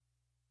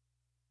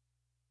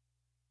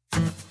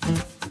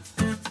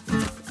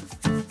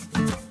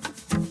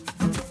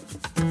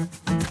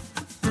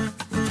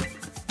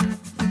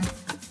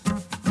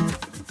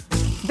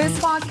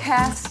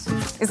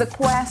podcast is a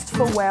quest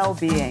for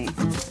well-being,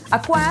 a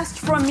quest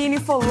for a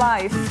meaningful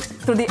life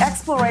through the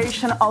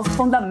exploration of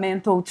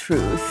fundamental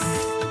truth.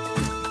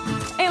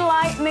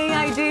 Enlightening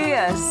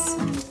ideas,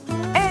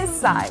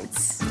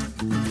 insights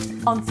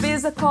on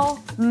physical,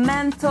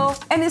 mental,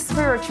 and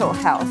spiritual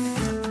health.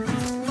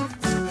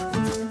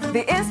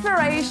 The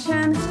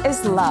inspiration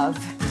is love.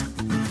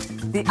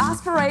 The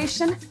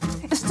aspiration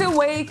is to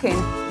awaken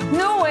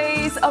new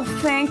ways of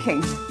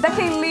thinking that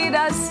can lead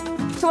us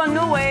to a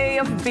new way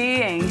of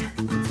being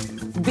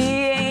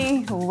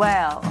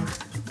well.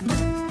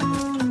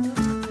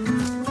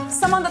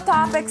 Some of the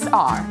topics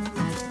are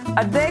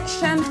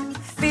addiction,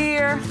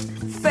 fear,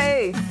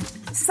 faith,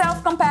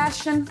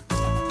 self-compassion,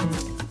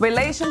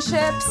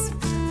 relationships,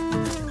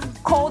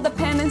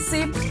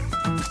 codependency,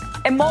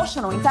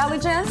 emotional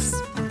intelligence,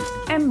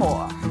 and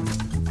more.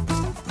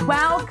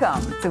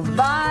 Welcome to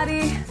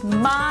Body,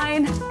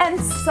 Mind, and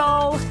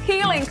Soul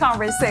Healing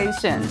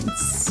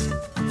Conversations.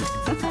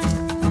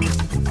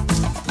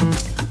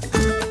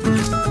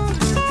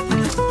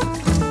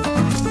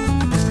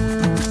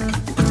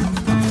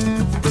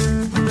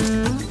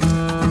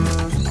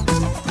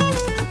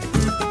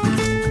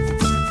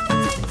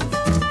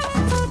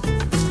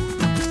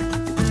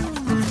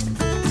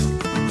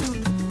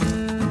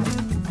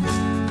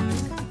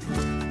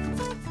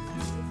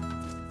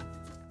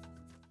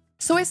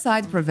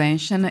 Suicide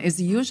prevention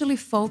is usually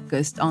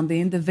focused on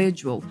the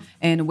individual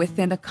and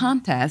within the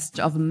context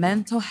of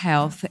mental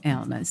health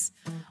illness,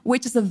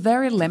 which is a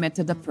very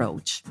limited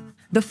approach.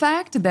 The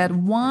fact that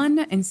 1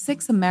 in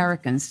 6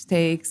 Americans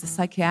takes a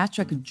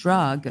psychiatric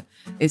drug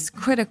is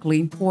critically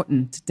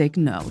important to take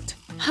note.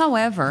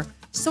 However,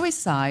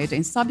 suicide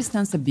and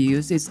substance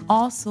abuse is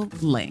also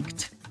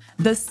linked.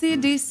 The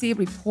CDC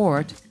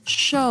report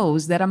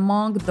shows that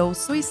among those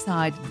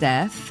suicide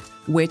deaths,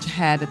 which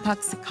had a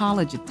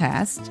toxicology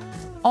test,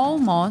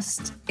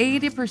 almost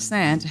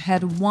 80%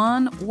 had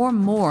one or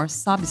more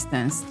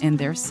substance in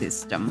their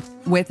system,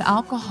 with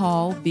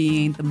alcohol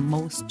being the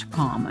most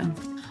common.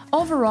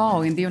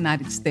 Overall, in the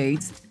United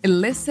States,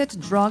 illicit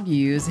drug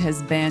use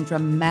has been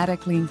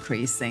dramatically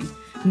increasing,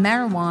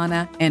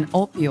 marijuana and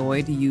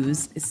opioid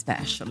use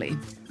especially.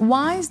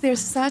 Why is there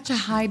such a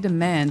high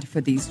demand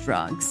for these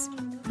drugs?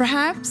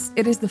 Perhaps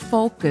it is the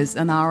focus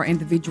on our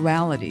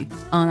individuality,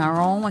 on our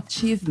own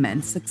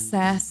achievements,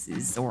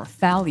 successes, or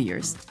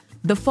failures.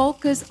 The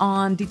focus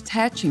on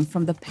detaching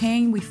from the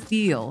pain we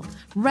feel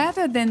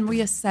rather than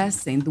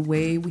reassessing the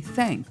way we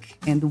think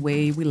and the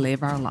way we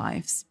live our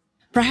lives.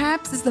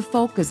 Perhaps it's the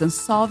focus on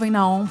solving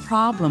our own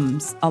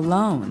problems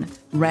alone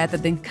rather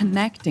than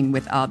connecting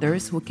with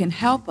others who can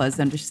help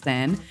us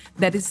understand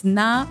that it's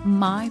not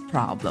my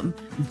problem,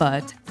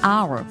 but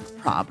our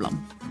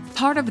problem.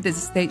 Part of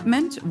this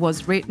statement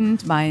was written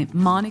by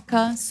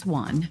Monica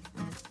Swan.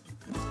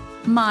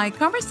 My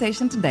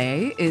conversation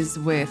today is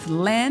with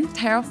Lynn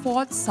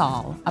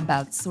Terraford-Saul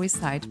about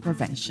suicide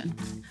prevention.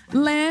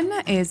 Lynn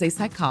is a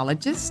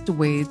psychologist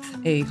with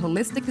a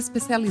holistic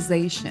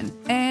specialization,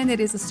 and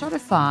it is a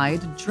certified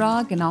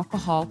drug and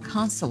alcohol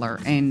counselor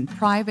in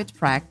private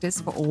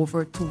practice for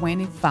over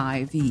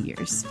 25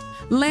 years.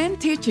 Lynn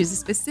teaches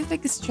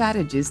specific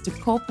strategies to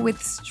cope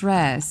with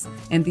stress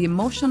and the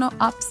emotional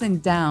ups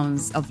and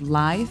downs of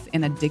life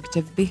and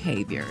addictive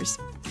behaviors.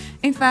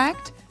 In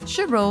fact,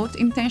 she wrote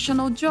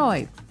Intentional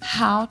Joy,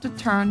 How to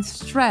Turn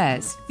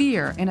Stress,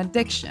 Fear, and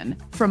Addiction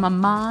from a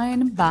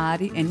Mind,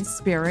 Body, and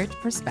Spirit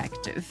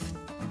Perspective.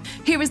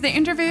 Here is the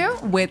interview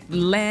with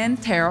Lynn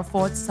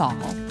Terraford-Saul.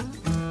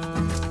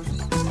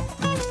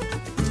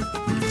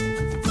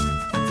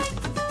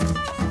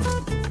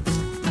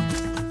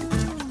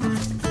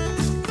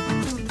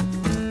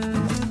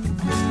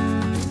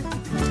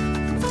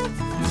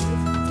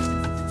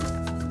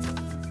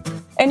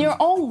 In your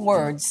own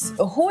words,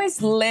 who is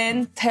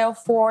Lynn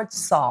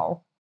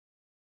Terraford-Saul?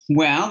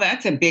 Well,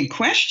 that's a big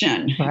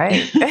question.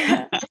 Right.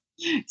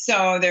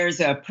 So there's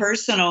a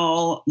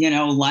personal,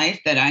 life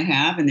that I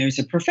have, and there's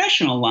a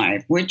professional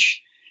life.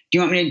 Which, do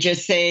you want me to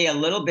just say a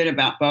little bit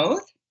about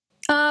both?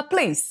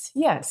 Please,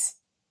 yes.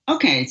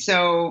 Okay,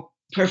 so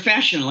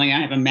professionally,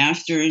 I have a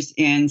master's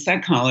in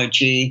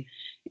psychology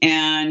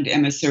and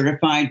am a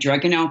certified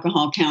drug and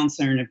alcohol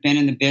counselor, and have been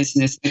in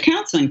the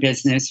counseling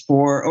business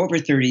for over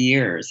 30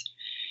 years.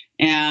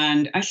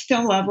 And I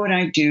still love what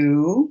I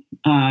do.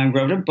 I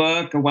wrote a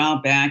book a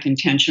while back,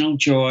 Intentional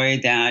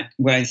Joy, that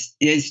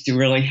is to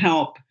really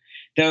help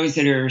those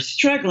that are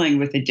struggling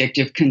with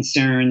addictive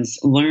concerns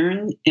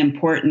learn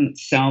important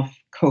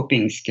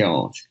self-coping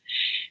skills.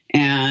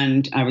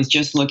 And I was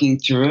just looking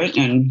through it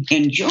and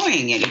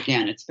enjoying it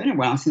again. It's been a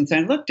while since I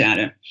looked at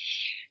it.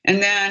 And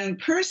then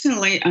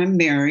personally, I'm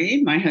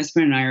married. My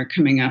husband and I are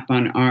coming up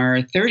on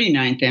our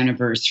 39th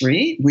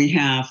anniversary. We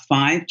have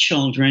 5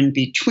 children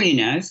between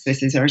us.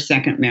 This is our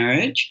second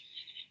marriage.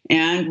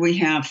 And we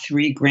have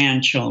 3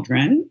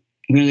 grandchildren.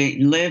 We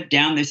live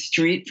down the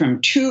street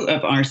from 2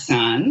 of our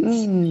sons.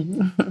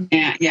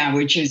 And,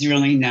 which is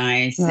really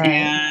nice. Right.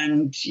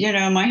 And,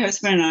 my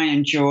husband and I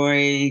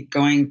enjoy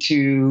going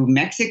to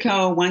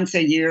Mexico once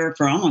a year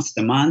for almost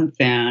a month,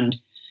 and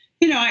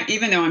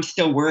Even though I'm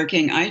still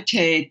working, I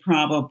take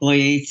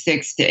probably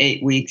 6 to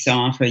 8 weeks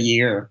off a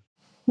year.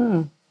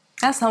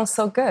 That sounds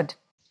so good.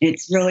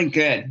 It's really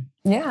good.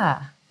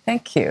 Yeah,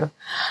 thank you.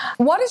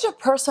 What is your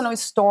personal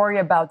story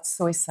about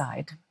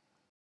suicide?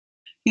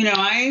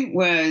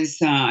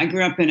 I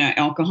grew up in an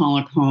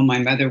alcoholic home. My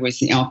mother was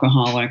the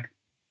alcoholic.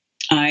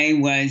 I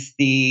was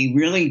the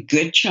really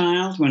good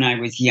child when I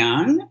was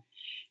young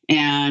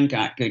and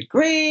got good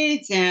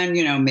grades and,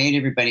 made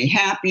everybody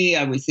happy.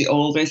 I was the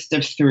oldest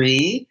of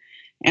three.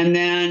 And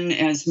then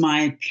as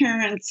my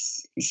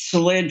parents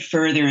slid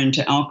further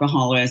into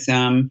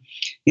alcoholism,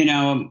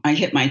 I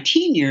hit my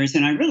teen years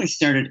and I really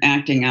started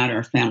acting out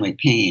our family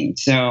pain.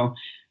 So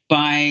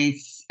I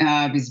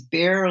was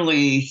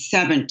barely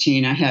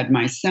 17, I had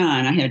my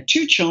son. I had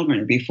two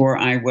children before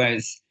I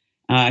was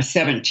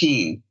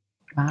 17.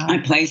 Wow. I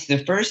placed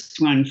the first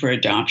one for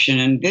adoption.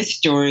 And this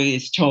story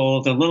is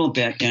told a little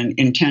bit in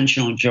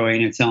Intentional Joy.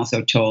 And it's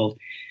also told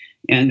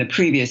in the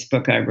previous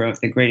book I wrote,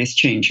 The Greatest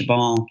Change of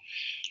All.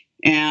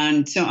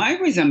 And so I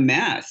was a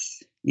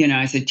mess.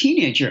 As a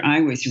teenager,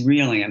 I was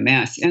really a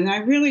mess. And I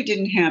really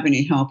didn't have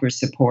any help or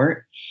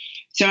support.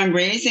 So I'm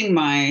raising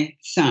my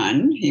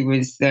son. He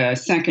was the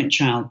second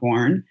child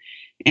born.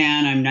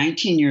 And I'm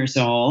 19 years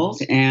old.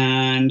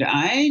 And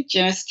I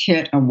just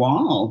hit a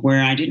wall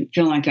where I didn't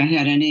feel like I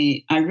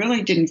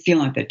really didn't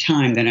feel at the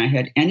time that I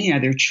had any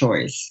other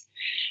choice.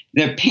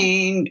 The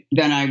pain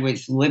that I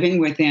was living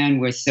within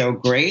was so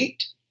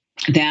great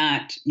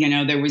that,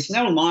 there was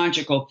no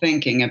logical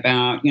thinking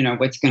about,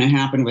 what's going to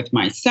happen with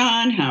my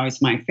son, how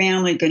is my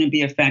family going to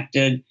be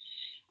affected.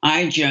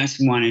 I just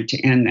wanted to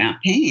end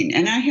that pain.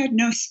 And I had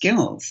no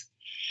skills.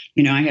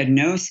 I had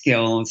no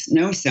skills,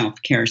 no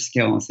self-care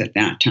skills at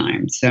that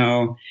time.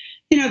 So,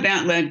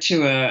 that led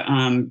to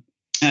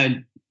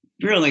a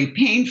really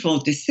painful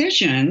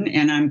decision.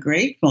 And I'm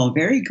grateful,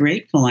 very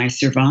grateful I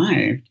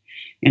survived.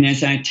 And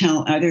as I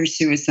tell other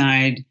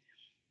suicide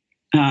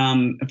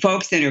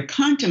folks that are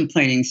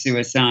contemplating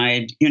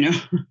suicide,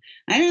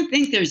 I don't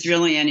think there's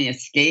really any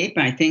escape.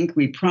 I think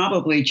we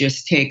probably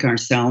just take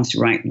ourselves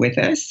right with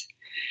us.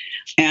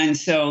 And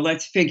so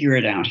let's figure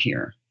it out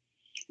here.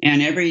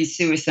 And every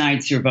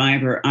suicide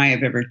survivor I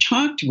have ever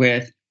talked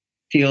with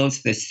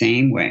feels the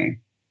same way.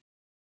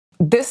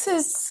 This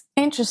is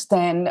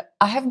interesting.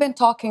 I have been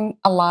talking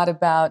a lot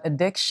about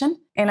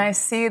addiction, and I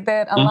see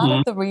that a lot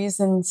of the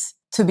reasons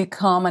to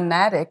become an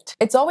addict,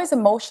 it's always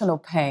emotional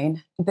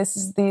pain. This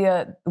is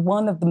the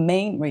one of the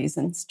main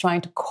reasons,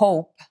 trying to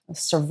cope,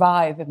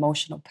 survive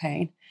emotional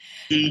pain.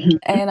 Mm-hmm.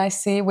 And I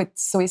see with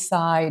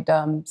suicide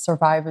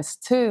survivors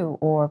too,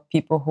 or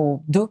people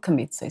who do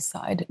commit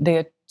suicide,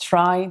 they're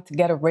trying to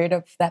get rid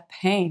of that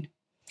pain.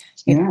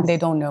 Yes. They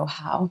don't know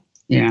how.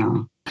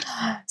 Yeah.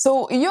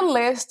 So you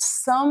list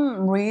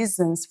some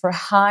reasons for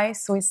high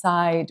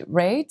suicide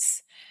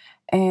rates.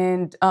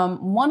 And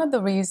one of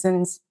the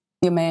reasons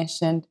you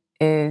mentioned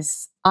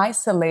is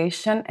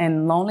isolation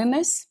and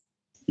loneliness.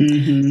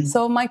 Mm-hmm.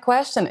 So my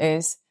question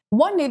is,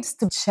 what needs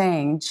to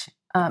change?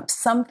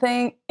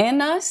 Something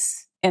in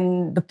us,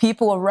 in the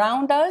people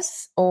around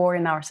us, or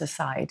in our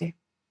society?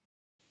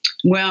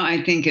 Well,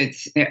 I think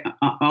it's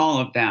all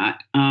of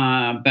that.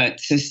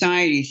 But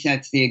society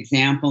sets the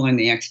example and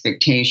the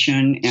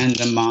expectation and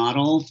the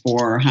model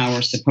for how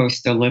we're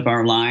supposed to live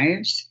our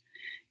lives.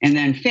 And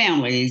then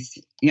families,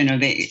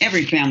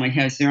 every family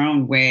has their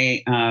own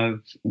way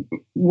of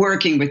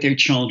working with their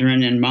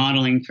children and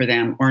modeling for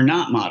them or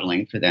not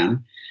modeling for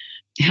them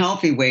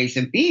healthy ways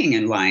of being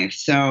in life.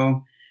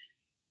 So,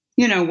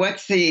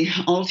 what's the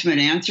ultimate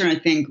answer? I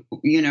think,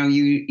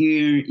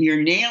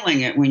 you're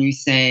nailing it when you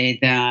say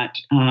that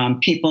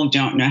people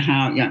don't know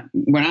how. Yeah,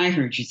 what I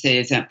heard you say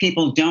is that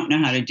people don't know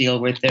how to deal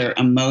with their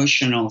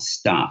emotional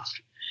stuff,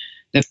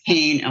 the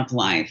pain of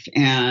life.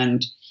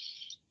 And,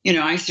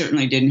 I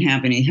certainly didn't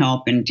have any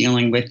help in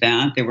dealing with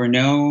that. There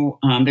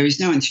was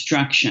no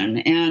instruction.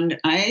 And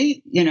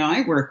I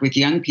work with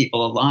young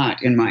people a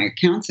lot in my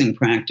counseling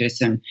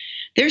practice, and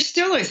there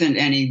still isn't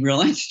any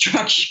real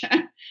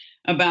instruction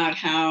about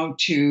how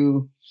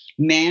to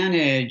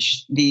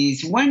manage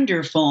these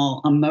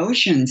wonderful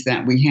emotions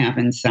that we have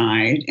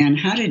inside and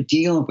how to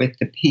deal with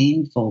the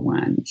painful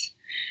ones.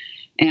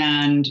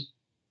 And,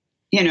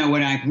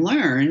 what I've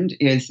learned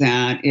is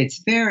that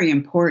it's very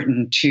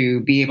important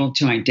to be able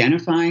to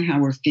identify how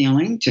we're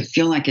feeling, to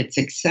feel like it's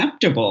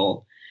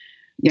acceptable.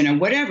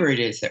 Whatever it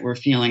is that we're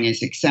feeling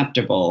is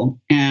acceptable,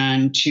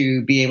 and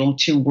to be able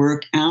to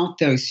work out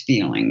those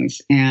feelings.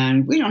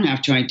 And we don't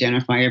have to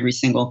identify every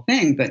single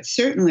thing, but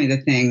certainly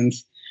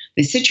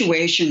the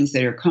situations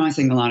that are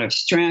causing a lot of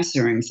stress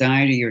or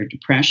anxiety or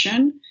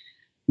depression,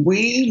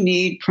 we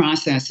need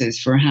processes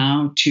for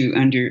how to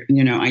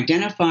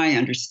identify,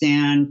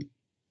 understand,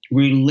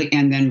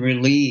 and then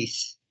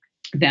release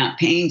that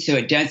pain so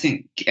it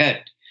doesn't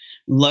get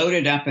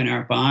loaded up in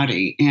our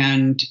body.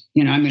 And,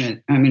 I'm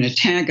going to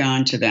tag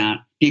on to that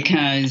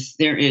because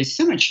there is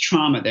so much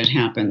trauma that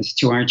happens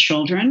to our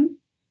children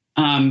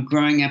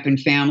growing up in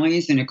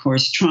families. And of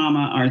course,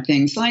 trauma are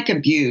things like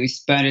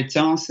abuse, but it's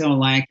also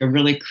like a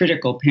really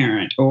critical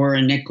parent or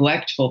a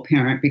neglectful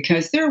parent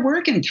because they're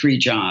working 3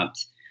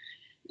 jobs.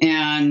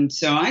 And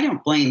so I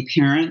don't blame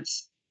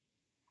parents.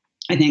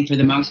 I think for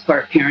the most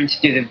part, parents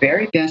do the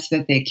very best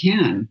that they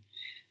can.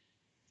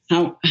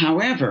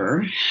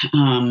 However,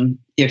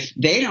 if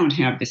they don't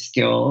have the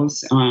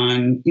skills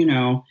on,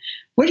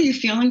 what are you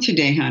feeling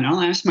today, hon?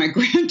 I'll ask my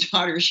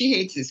granddaughter. She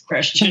hates this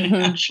question,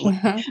 actually.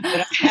 But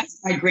I ask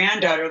my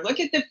granddaughter, look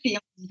at the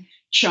feeling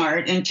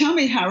chart and tell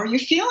me, how are you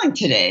feeling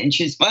today? And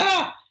she's,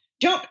 well,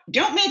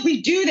 don't make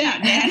me do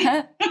that,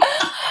 Nanny.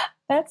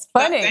 That's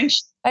funny.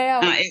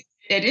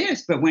 It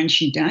is. But when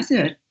she does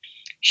it,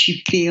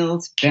 she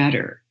feels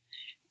better.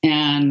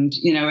 And,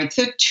 it's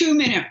a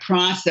 2-minute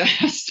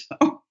process.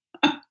 So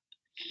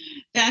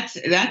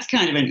that's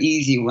kind of an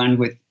easy one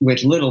with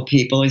little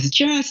people, is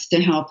just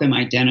to help them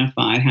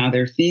identify how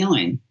they're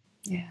feeling.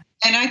 Yeah.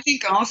 And I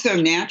think also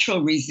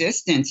natural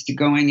resistance to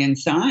going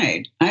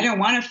inside. I don't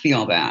want to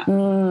feel that.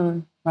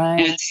 Right.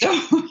 And so,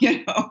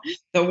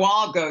 the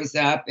wall goes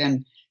up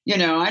and,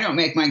 I don't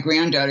make my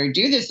granddaughter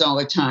do this all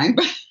the time,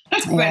 but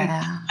when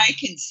I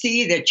can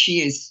see that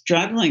she is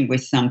struggling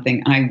with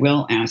something, I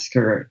will ask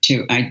her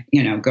to,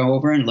 go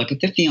over and look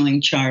at the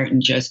feeling chart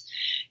and just,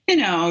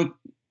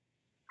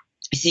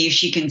 see if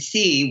she can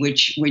see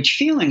which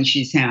feeling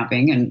she's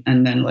having,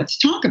 and then let's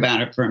talk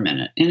about it for a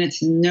minute. And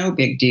it's no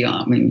big deal.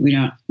 I mean, we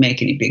don't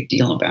make any big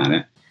deal about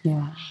it.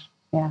 Yeah.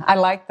 I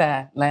like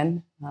that,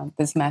 Len,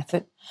 this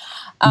method.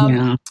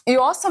 You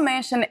also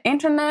mentioned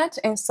internet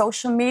and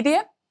social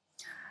media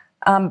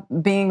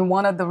being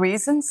one of the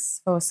reasons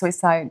for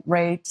suicide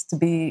rates to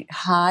be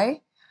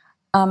high.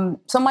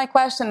 So my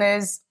question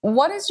is,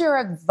 what is your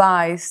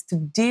advice to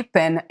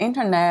deepen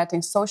internet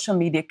and social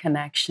media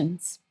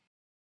connections?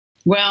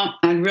 Well,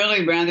 I'd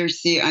really rather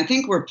I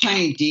think we're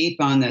plenty deep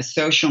on the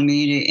social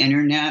media,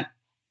 internet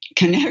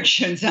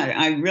connections.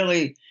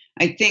 I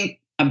think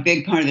a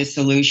big part of the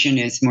solution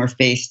is more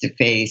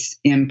face-to-face,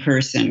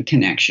 in-person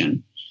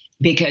connection,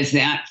 because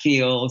that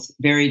feels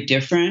very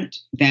different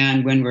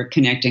than when we're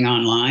connecting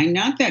online.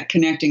 Not that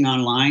connecting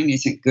online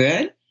isn't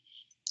good.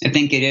 I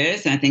think it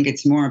is. I think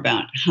it's more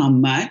about how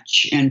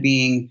much, and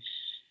being,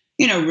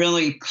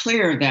 really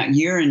clear that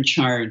you're in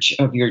charge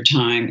of your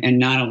time and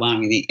not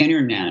allowing the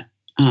internet,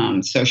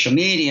 social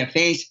media,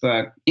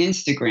 Facebook,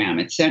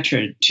 Instagram,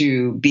 etc.,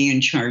 to be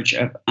in charge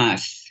of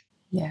us.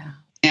 Yeah.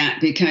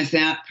 And because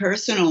that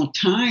personal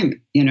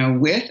time,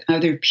 with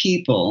other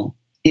people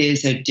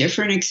is a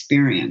different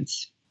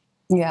experience.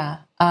 Yeah,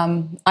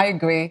 I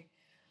agree.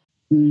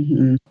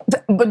 Mm-hmm.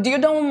 But you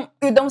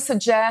don't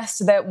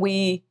suggest that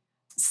we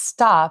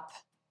stop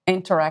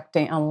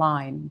interacting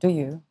online, do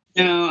you?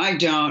 No, I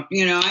don't.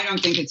 I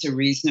don't think it's a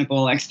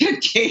reasonable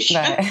expectation.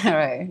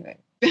 Right.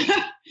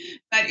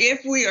 But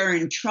if we are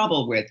in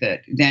trouble with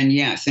it, then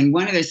yes. And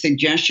one of the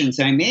suggestions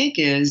I make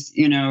is,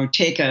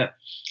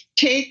 if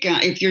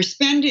you're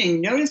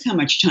spending, notice how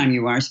much time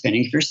you are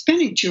spending. If you're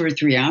spending 2 or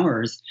 3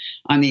 hours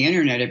on the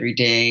internet every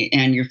day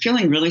and you're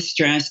feeling really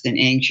stressed and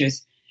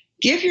anxious,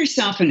 give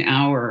yourself an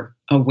hour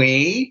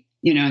away.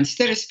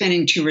 Instead of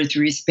spending 2 or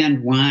 3,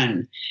 spend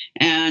 1,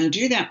 and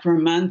do that for a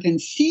month and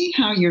see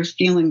how you're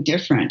feeling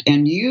different,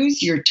 and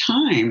use your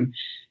time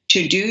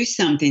to do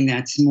something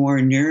that's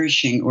more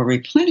nourishing or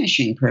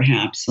replenishing,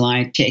 perhaps,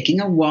 like taking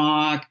a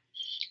walk,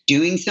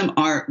 doing some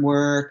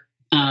artwork,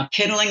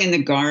 piddling in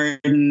the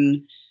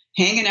garden,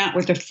 hanging out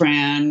with a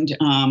friend.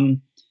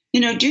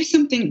 Do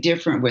something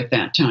different with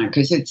that time,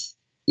 because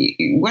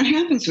what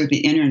happens with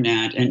the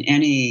internet and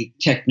any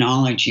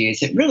technology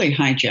is it really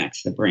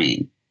hijacks the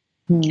brain.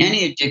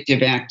 Any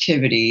addictive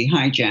activity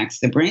hijacks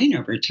the brain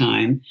over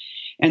time.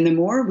 And the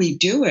more we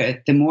do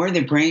it, the more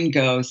the brain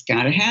goes,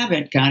 gotta have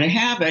it, gotta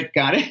have it,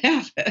 gotta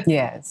have it.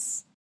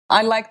 Yes.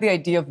 I like the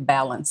idea of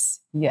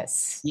balance.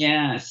 Yes.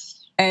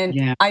 Yes.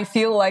 And I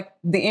feel like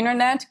the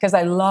internet, because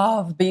I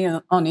love being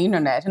on the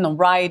internet,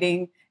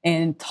 writing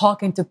and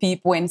talking to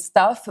people and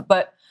stuff.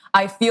 But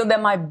I feel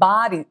that my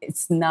body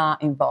is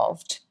not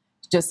involved,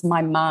 just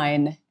my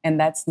mind. And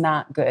that's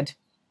not good.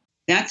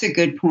 That's a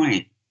good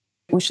point.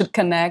 We should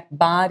connect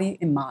body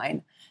and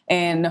mind,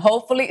 and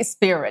hopefully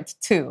spirit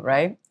too,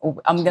 right?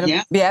 I'm going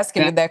to be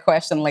asking you that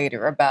question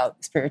later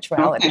about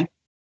spirituality. Okay.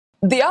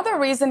 The other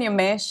reason you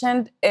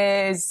mentioned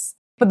is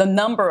for the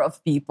number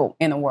of people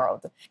in the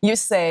world. You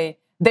say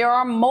there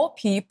are more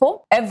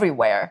people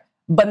everywhere,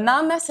 but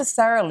not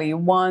necessarily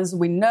ones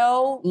we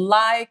know,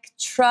 like,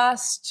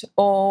 trust,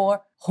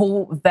 or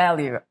who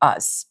value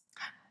us.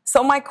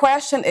 So my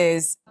question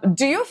is,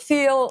 do you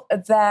feel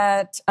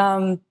that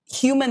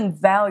human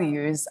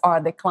values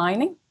are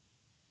declining?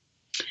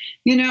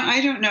 I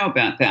don't know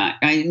about that.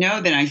 I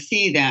know that I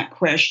see that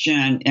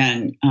question,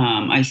 and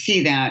I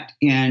see that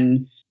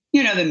in,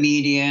 the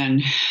media.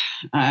 And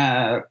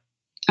I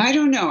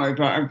don't know,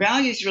 are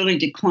values really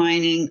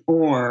declining,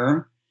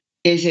 or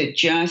is it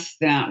just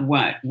that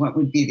what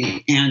would be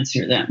the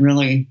answer that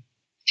really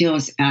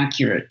feels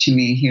accurate to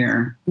me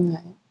here?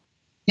 Right.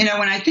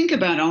 When I think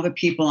about all the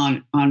people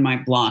on my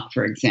block,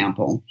 for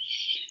example,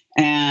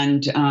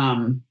 And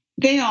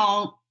they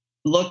all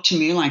look to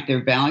me like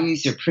their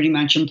values are pretty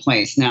much in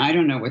place. Now, I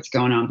don't know what's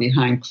going on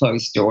behind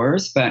closed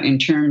doors, but in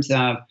terms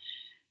of,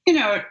 you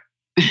know,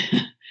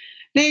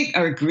 they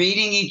are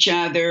greeting each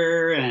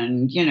other.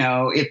 And, you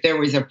know, if there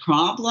was a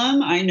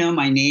problem, I know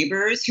my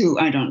neighbors who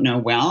I don't know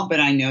well, but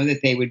I know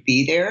that they would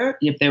be there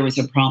if there was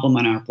a problem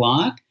on our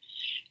block.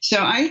 So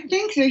I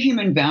think the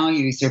human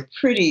values are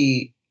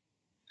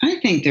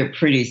they're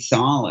pretty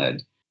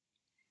solid.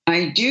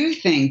 I do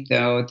think,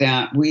 though,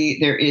 that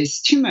there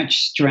is too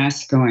much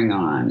stress going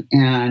on.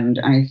 And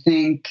I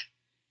think,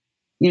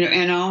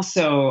 and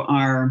also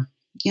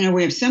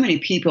we have so many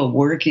people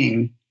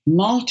working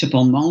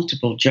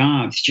multiple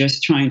jobs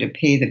just trying to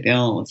pay the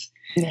bills.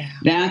 Yeah.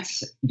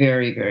 That's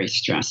very, very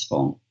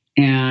stressful.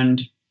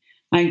 And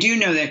I do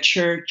know that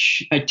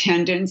church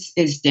attendance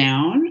is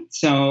down.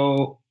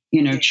 So,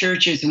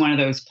 church is one of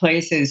those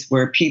places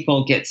where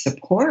people get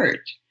support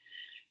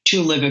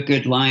to live a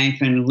good life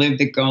and live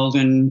the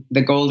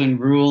golden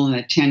rule and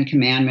the 10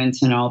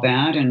 commandments and all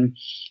that. And,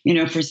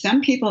 for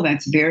some people,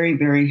 that's very,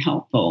 very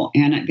helpful.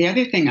 And the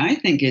other thing I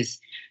think is,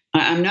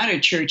 I'm not a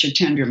church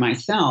attender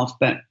myself,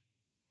 but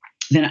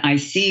then I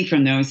see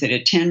from those that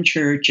attend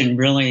church and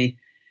really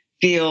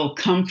feel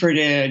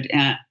comforted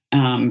at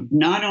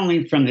not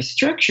only from the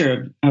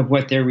structure of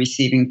what they're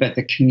receiving, but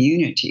the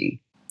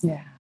community,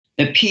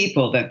 the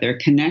people that they're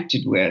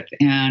connected with.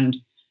 And,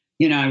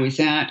 I was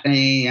at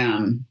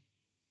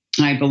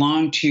I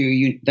belong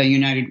to the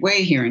United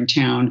Way here in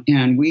town,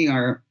 and we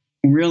are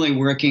really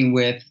working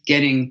with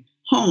getting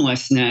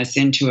homelessness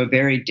into a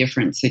very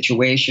different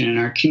situation, and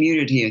our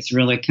community has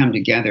really come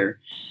together.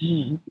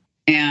 Mm.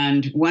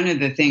 And one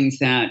of the things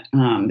that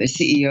the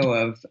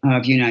CEO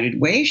of United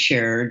Way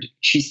shared,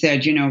 she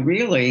said,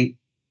 really,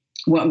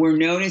 what we're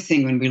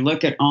noticing when we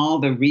look at all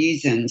the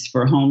reasons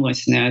for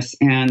homelessness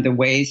and the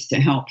ways to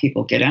help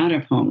people get out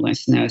of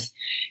homelessness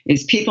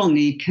is people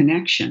need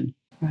connection.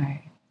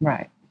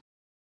 Right.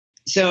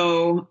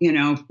 So,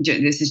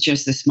 this is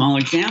just a small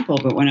example,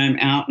 but when I'm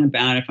out and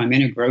about, if I'm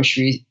in a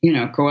grocery,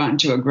 go out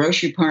into a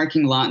grocery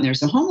parking lot and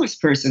there's a homeless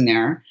person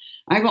there,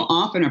 I will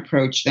often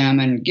approach them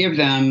and give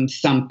them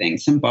something,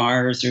 some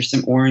bars or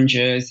some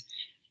oranges,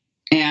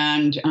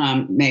 and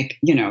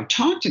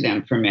talk to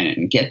them for a minute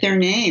and get their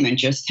name and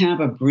just have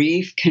a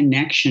brief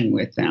connection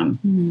with them.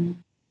 Mm-hmm.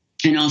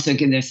 And also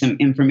give them some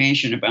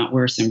information about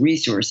where some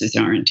resources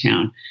are in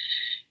town.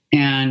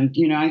 And,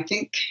 I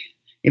think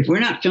if we're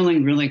not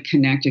feeling really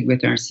connected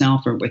with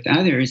ourselves or with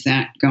others,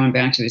 that, going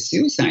back to the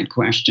suicide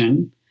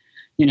question,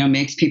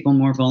 makes people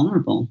more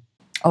vulnerable.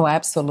 Oh,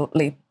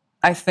 absolutely.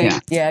 I think,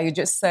 you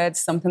just said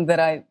something that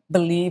I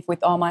believe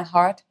with all my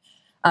heart.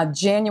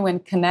 Genuine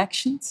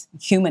connections,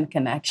 human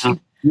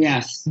connection.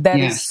 Yes. That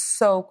is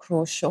so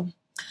crucial.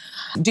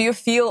 Do you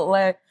feel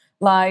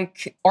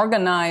like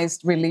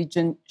organized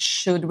religion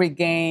should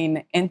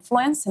regain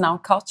influence in our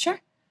culture?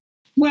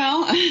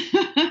 Well,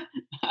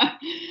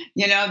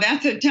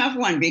 that's a tough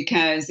one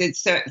because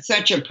it's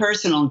such a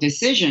personal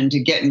decision to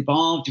get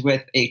involved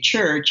with a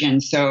church.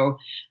 And so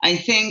I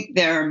think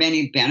there are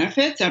many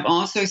benefits. I've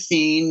also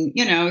seen,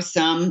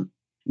 some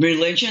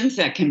religions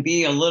that can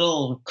be a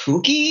little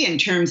kooky in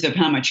terms of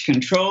how much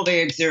control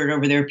they exert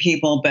over their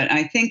people. But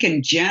I think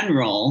in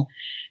general,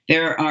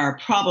 there are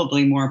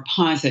probably more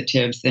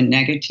positives than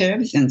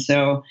negatives. And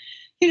so,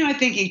 I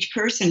think each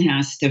person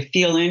has to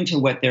feel into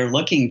what they're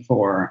looking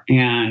for.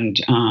 And,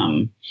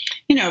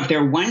 if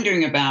they're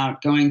wondering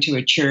about going to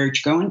a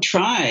church, go and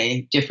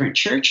try different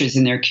churches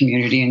in their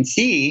community and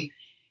see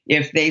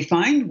if they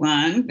find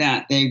one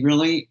that they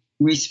really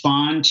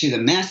respond to the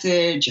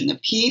message and the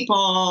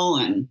people.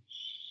 And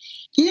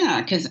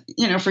because,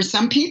 for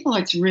some people,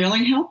 it's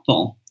really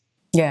helpful.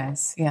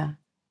 Yes, yeah.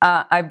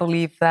 I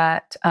believe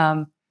that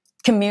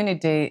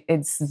community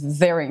is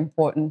very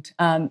important,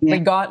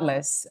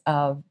 regardless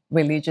of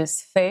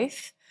religious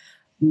faith.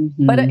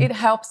 Mm-hmm. But it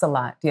helps a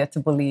lot, to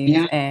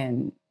believe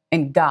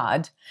in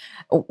God,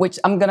 which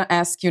I'm going to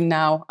ask you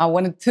now. I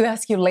wanted to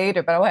ask you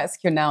later, but I'll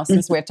ask you now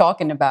since we're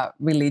talking about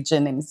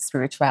religion and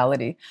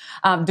spirituality.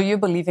 Do you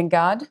believe in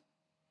God?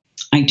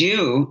 I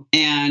do.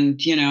 And,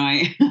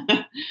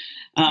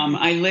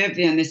 I live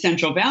in the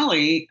Central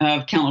Valley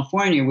of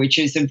California, which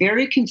is a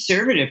very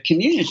conservative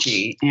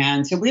community.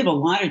 And so we have a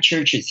lot of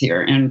churches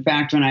here. And in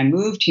fact, when I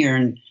moved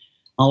here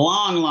a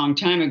long, long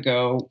time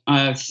ago,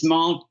 a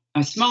small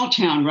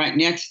town right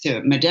next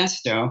to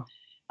Modesto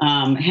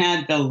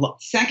had the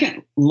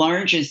second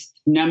largest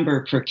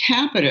number per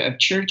capita of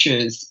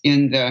churches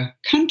in the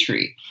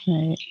country.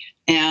 Right.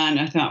 And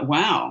I thought,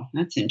 wow,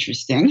 that's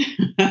interesting.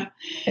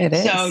 It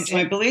is. So do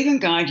I believe in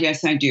God?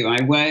 Yes, I do.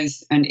 I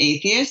was an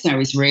atheist. I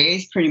was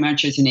raised pretty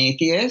much as an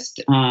atheist.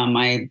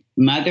 My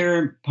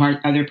mother,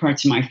 other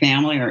parts of my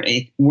family are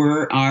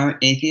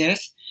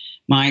atheists.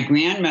 My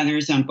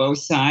grandmothers on both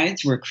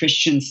sides were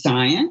Christian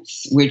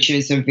Science, which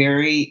is a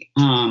very,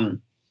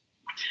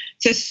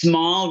 it's a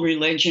small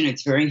religion.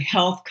 It's very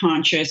health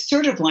conscious,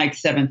 sort of like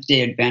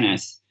Seventh-day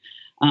Adventists.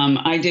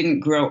 I didn't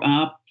grow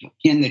up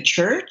in the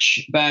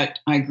church, but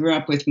I grew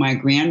up with my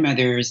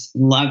grandmother's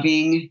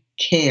loving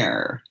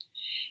care.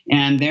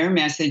 And their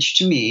message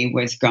to me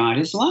was God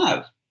is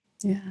love.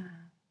 Yeah.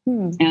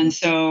 And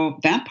so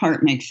that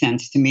part makes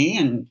sense to me.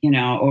 And,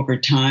 over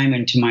time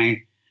into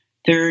my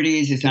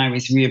 30s, as I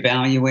was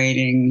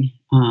reevaluating,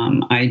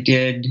 I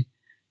did,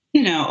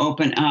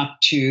 open up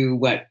to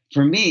what,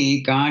 for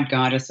me, God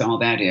got us all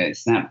that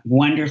is, that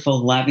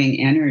wonderful,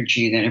 loving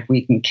energy that if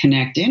we can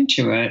connect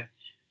into it,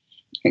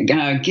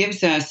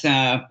 gives us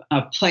another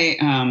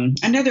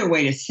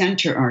way to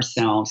center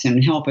ourselves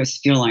and help us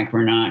feel like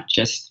we're not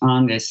just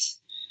on this,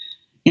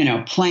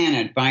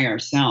 planet by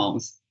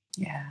ourselves.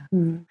 Yeah.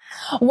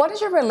 What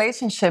is your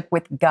relationship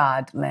with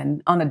God,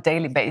 Lynn, on a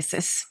daily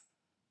basis?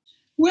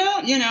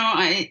 Well,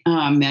 I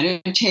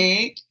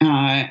meditate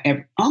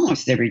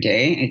almost every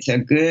day. It's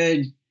a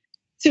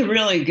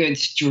really good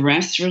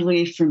stress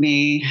relief for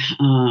me.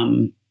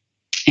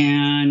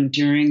 And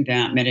during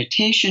that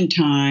meditation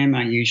time,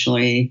 I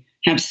usually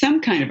have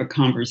some kind of a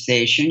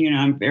conversation.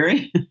 I'm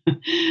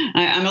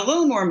I'm a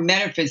little more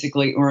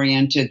metaphysically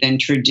oriented than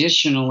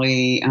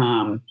traditionally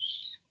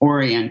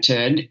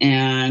oriented,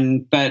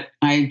 but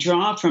I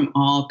draw from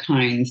all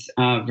kinds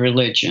of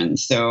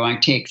religions. So I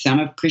take some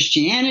of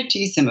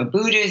Christianity, some of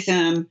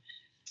Buddhism,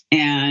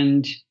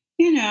 and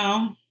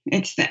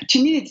it's that,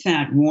 to me, it's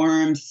that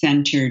warm,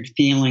 centered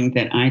feeling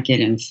that I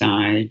get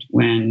inside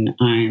when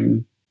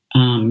I'm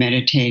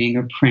meditating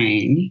or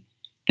praying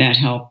that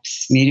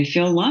helps me to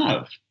feel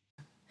love.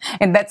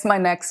 And that's my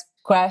next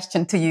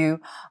question to you.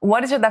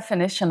 What is your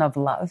definition of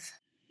love?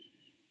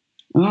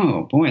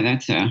 Oh boy,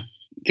 that's a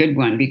good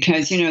one,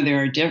 because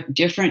there are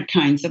different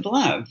kinds of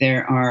love.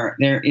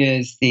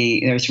 There's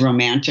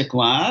romantic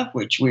love,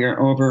 which we're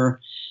over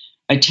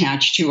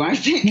attached to, I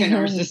think, in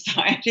our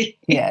society.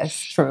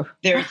 Yes, true.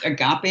 There's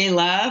agape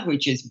love,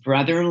 which is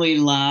brotherly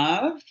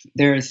love.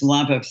 There's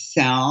love of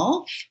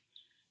self,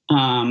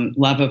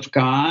 love of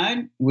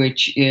God,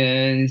 which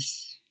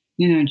is,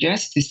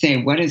 just to say,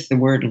 what does the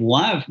word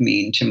love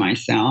mean to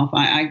myself?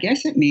 I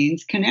guess it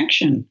means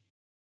connection.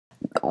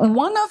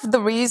 One of the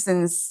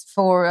reasons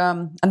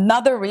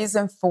another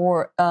reason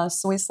for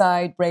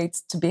suicide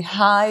rates to be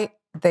high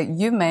that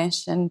you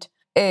mentioned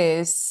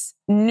is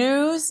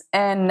news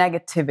and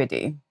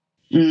negativity.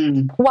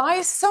 Why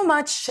is so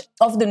much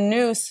of the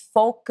news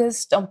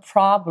focused on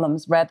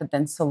problems rather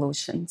than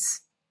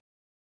solutions?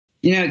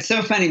 It's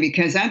so funny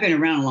because I've been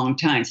around a long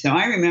time. So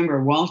I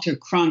remember Walter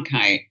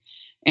Cronkite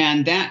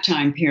and that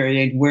time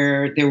period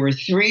where there were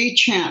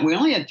we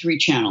only had 3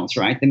 channels,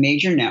 right? The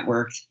major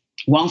networks.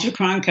 Walter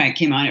Cronkite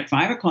came on at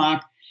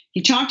 5:00.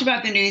 He talked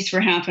about the news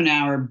for half an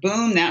hour.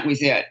 Boom, that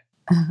was it.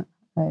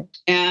 Right.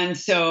 And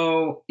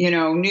so,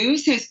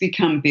 news has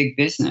become big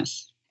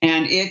business,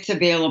 and it's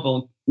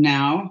available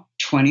now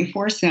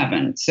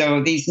 24/7.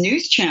 So these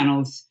news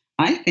channels,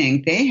 I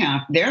think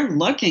they're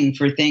looking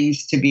for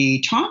things to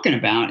be talking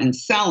about and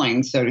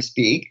selling, so to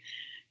speak,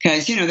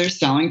 because, they're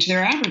selling to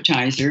their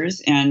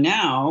advertisers. And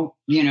now,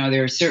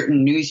 there are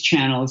certain news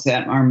channels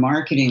that are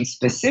marketing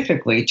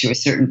specifically to a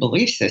certain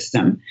belief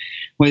system,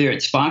 whether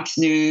it's Fox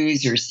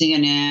News or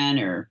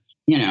CNN or,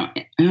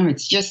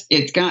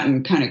 it's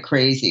gotten kind of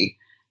crazy,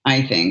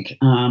 I think.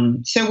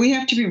 So we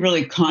have to be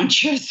really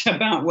conscious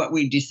about what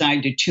we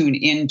decide to tune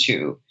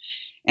into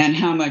and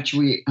how much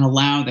we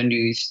allow the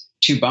news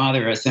to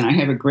bother us. And I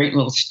have a great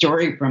little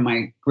story from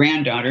my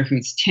granddaughter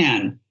who's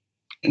 10.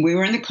 We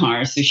were in the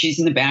car, so she's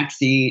in the back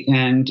seat,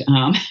 and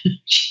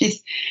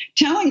she's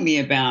telling me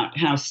about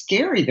how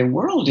scary the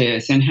world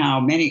is and how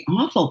many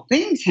awful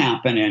things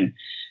happen. And,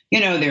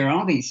 there are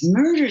all these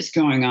murders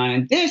going on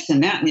and this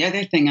and that and the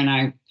other thing. And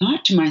I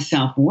thought to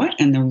myself, what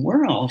in the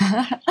world?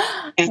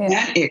 And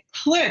then it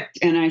clicked.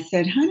 And I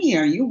said, honey,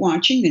 are you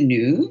watching the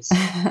news?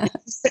 And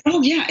she said,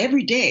 oh, yeah,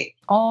 every day.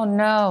 Oh,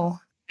 no.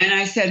 And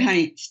I said,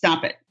 honey,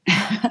 stop it.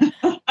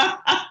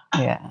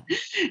 Yeah.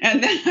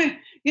 And then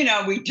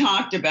we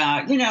talked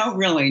about,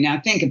 really,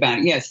 now think about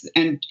it. Yes.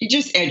 And he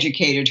just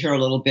educated her a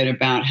little bit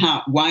about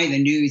why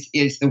the news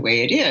is the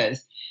way it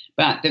is,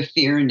 about the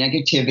fear and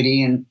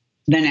negativity, and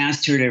then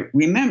asked her to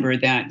remember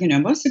that,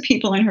 most of the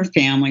people in her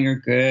family are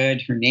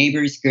good, her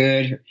neighbors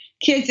good, her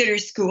kids at her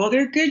school,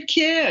 they're good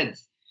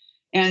kids.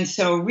 And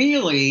so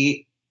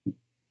really,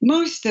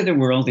 most of the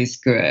world is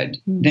good.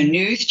 Mm-hmm. The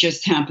news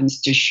just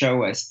happens to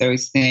show us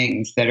those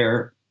things that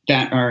are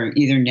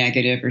either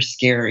negative or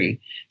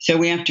scary. So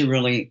we have to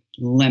really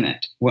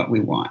limit what we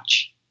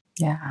watch.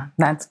 Yeah,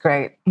 that's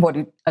great. What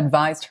you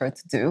advised her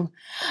to do.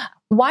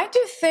 Why do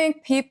you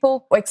think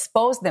people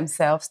expose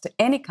themselves to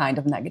any kind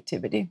of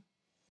negativity?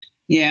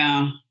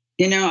 Yeah.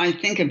 I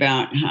think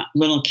about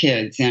little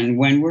kids, and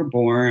when we're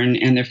born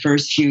and the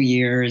first few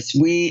years,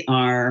 we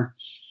are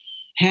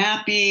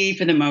happy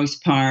for the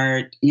most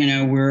part.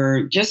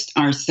 We're just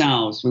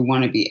ourselves. We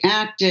want to be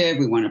active.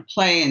 We want to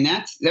play. And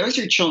those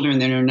are children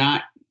that are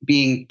not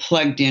being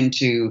plugged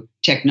into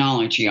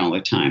technology all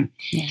the time.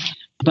 Yeah.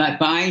 But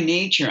by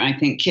nature, I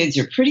think kids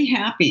are pretty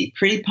happy,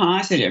 pretty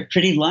positive,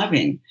 pretty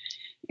loving.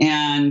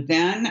 And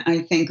then I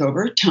think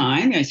over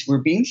time, as we're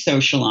being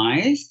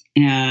socialized,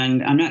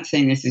 and I'm not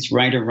saying this is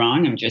right or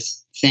wrong, I'm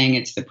just saying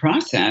it's the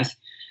process,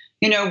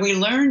 we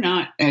learn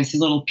not as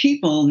little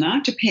people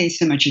not to pay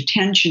so much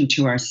attention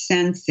to our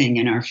sensing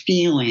and our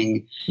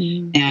feeling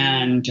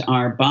and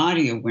our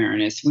body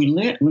awareness. We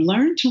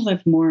learn to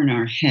live more in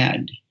our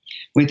head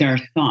with our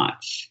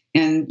thoughts.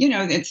 And,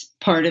 it's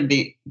part of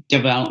the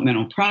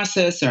developmental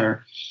process.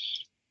 Our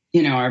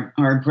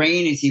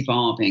brain is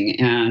evolving,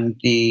 and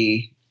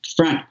the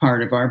front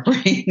part of our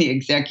brain, the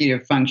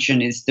executive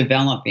function, is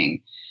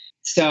developing.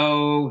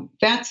 So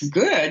that's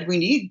good.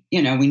 We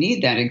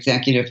need that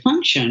executive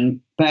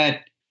function. But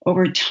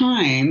over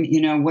time,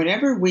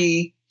 whatever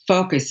we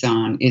focus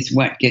on is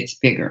what gets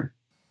bigger.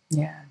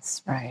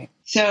 Yes, right.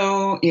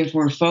 So if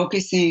we're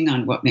focusing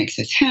on what makes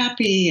us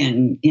happy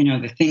and,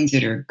 the things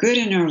that are good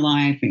in our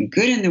life and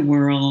good in the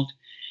world,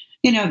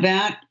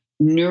 that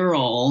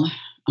neural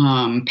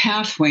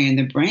pathway in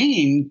the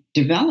brain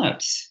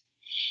develops.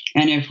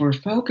 And if we're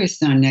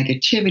focused on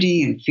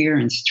negativity and fear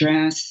and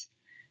stress,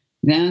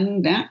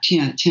 then that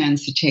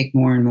tends to take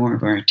more and more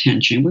of our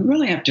attention. We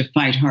really have to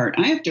fight hard.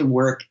 I have to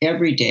work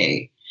every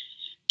day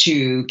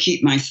to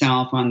keep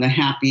myself on the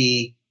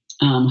happy,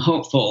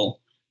 hopeful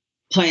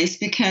place,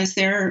 because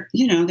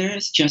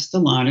there's just a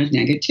lot of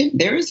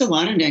there is a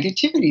lot of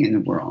negativity in the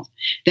world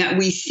that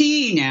we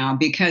see now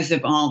because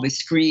of all the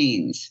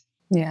screens.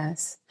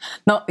 Yes.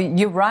 No,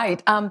 you're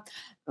right.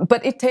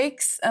 But it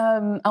takes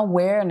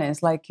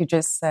awareness, like you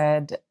just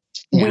said.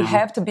 Yeah. We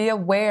have to be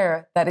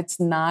aware that it's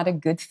not a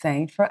good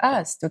thing for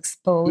us to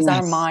expose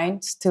our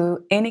minds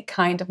to any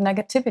kind of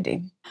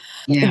negativity.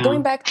 Yeah.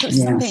 Going back to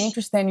something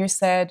interesting you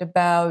said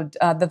about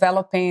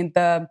developing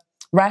the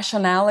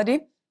rationality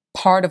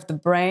part of the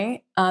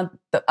brain, I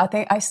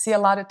think I see a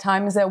lot of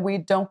times that we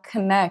don't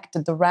connect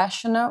the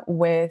rational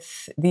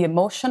with the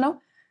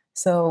emotional.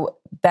 So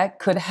that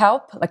could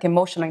help, like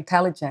emotional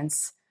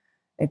intelligence,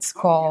 it's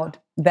called.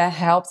 That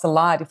helps a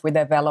lot if we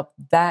develop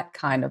that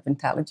kind of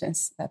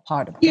intelligence, that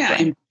part of the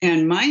brain.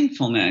 And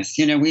mindfulness.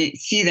 We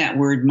see that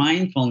word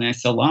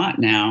mindfulness a lot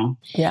now.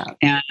 Yeah.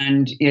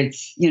 And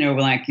it's,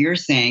 like you're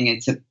saying,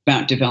 it's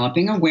about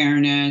developing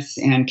awareness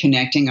and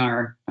connecting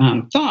our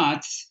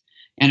thoughts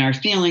and our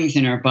feelings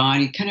in our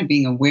body, kind of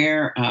being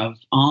aware of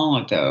all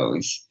of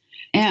those,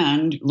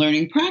 and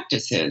learning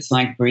practices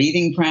like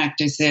breathing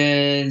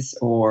practices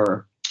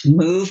or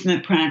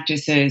movement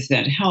practices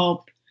that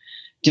help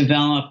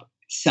develop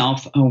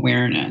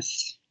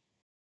self-awareness.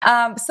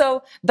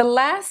 So the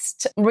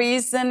last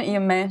reason you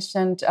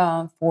mentioned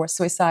for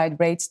suicide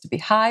rates to be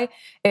high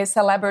is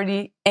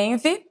celebrity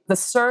envy, the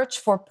search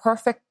for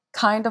perfect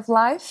kind of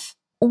life.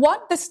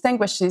 What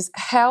distinguishes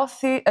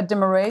healthy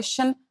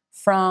admiration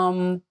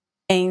from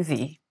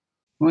envy?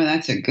 Well,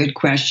 that's a good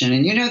question.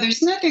 And,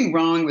 there's nothing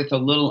wrong with a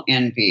little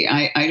envy.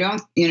 I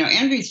don't,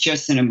 envy is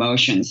just an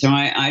emotion. So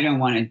I don't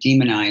want to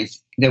demonize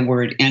the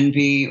word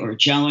envy or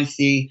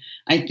jealousy.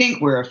 I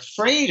think we're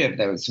afraid of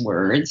those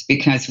words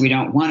because we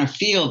don't want to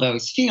feel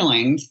those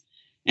feelings.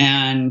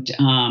 And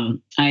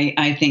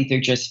I think they're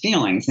just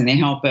feelings, and they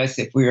help us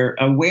if we're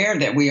aware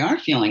that we are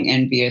feeling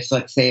envious,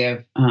 let's say,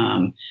 of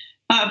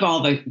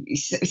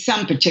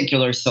some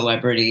particular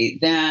celebrity.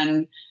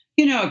 Then,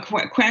 a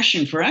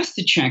question for us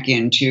to check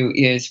into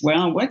is,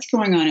 well, what's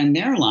going on in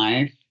their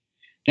life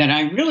that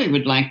I really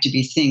would like to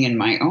be seeing in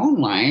my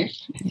own life?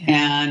 Yeah.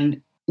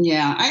 And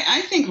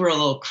I think we're a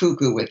little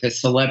cuckoo with the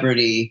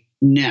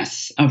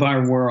celebrity-ness of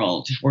our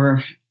world,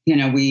 where,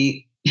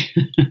 we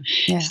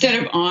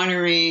instead of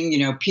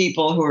honoring,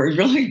 people who are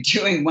really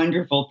doing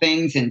wonderful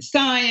things in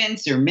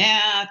science or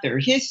math or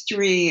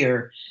history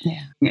or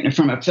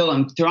from a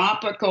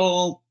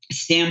philanthropical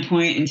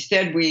standpoint,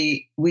 instead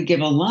we give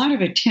a lot of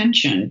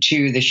attention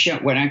to the show,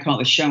 what I call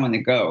the show and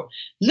the go.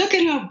 Look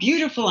at how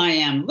beautiful I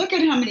am. Look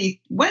at how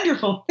many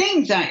wonderful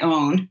things I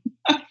own.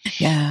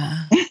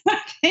 Yeah.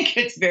 I think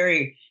it's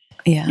very,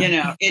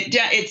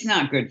 it's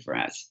not good for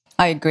us.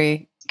 I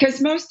agree.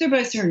 Because most of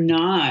us are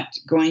not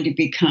going to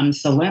become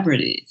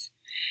celebrities.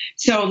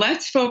 So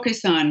let's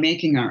focus on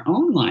making our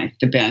own life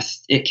the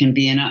best it can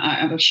be. And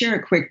I will share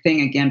a quick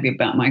thing again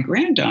about my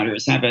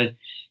granddaughters. I have a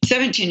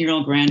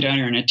 17-year-old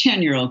granddaughter and a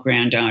 10-year-old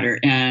granddaughter.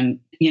 And,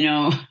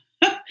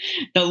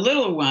 the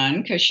little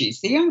one, because she's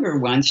the younger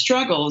one,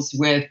 struggles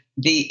with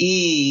the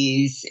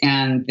ease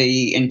and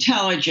the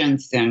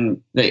intelligence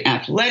and the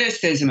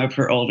athleticism of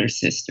her older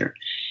sister.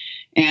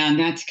 And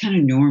that's kind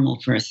of normal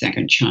for a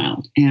second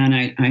child. And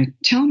I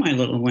tell my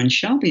little one,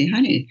 Shelby,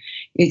 honey,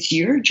 it's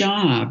your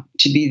job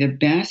to be the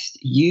best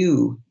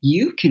you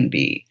can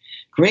be.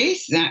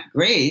 Grace,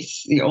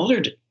 the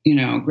older,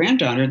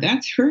 granddaughter,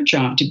 that's her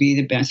job to be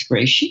the best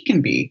Grace she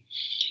can be.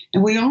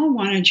 And we all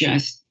want to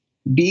just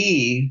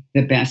be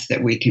the best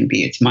that we can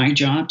be. It's my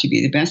job to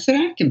be the best that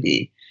I can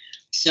be.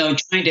 So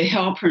trying to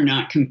help her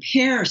not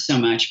compare so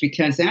much,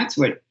 because that's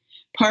what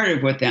part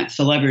of what that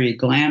celebrity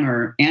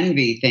glamour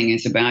envy thing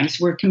is about, is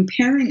we're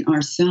comparing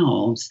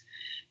ourselves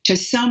to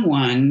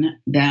someone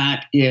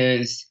that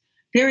is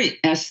very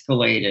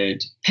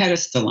escalated,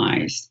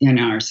 pedestalized in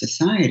our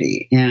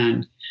society.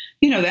 And,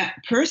 that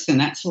person,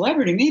 that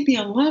celebrity may be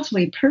a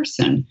lovely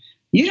person.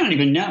 You don't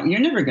even know. You're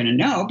never going to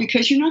know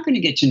because you're not going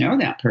to get to know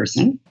that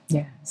person.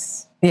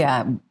 Yes.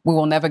 Yeah, we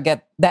will never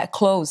get that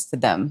close to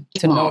them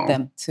to know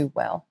them too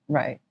well.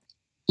 Right.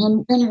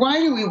 And why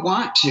do we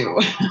want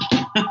to?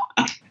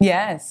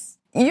 Yes.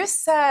 You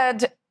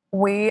said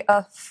we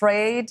are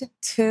afraid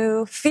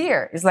to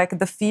fear. It's like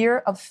the fear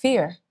of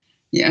fear.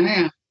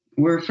 Yeah.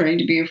 We're afraid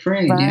to be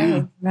afraid. Right,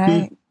 yeah.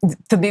 right.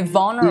 To be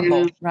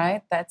vulnerable, Yeah.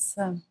 right? That's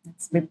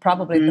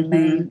probably the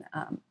main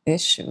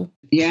issue.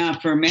 Yeah,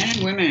 for men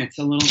and women, it's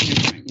a little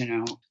different.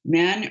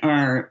 Men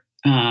are,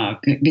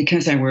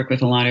 because I work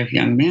with a lot of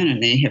young men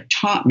and they have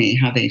taught me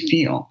how they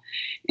feel.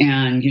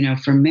 And,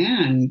 for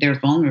men, their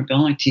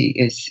vulnerability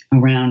is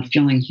around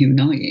feeling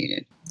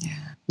humiliated.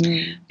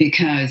 Yeah.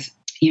 Because,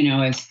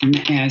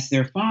 as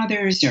their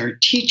fathers are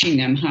teaching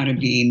them how to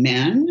be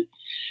men,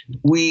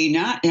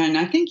 and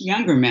I think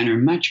younger men are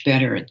much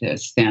better at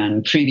this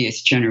than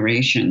previous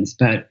generations,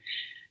 but,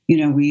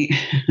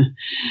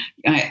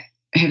 I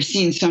have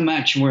seen so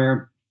much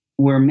where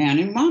men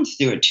and moms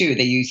do it too.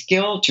 They use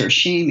guilt or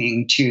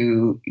shaming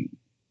to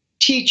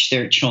teach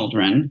their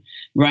children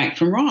right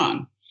from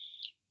wrong.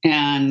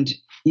 And,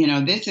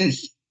 this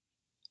is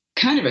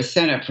kind of a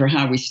setup for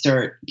how we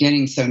start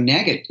getting so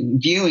negative,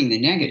 viewing the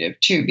negative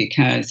too,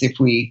 because if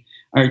we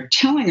are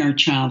telling our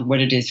child what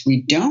it is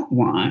we don't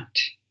want,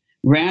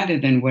 rather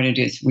than what it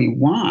is we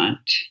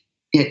want,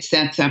 it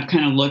sets up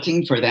kind of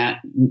looking for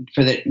that,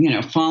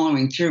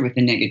 following through with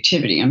the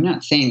negativity. I'm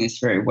not saying this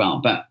very well,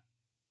 but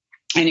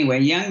anyway,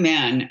 young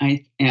men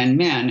and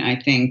men, I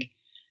think,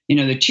 the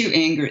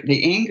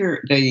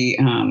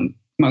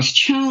most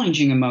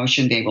challenging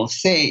emotion they will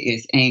say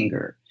is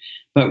anger.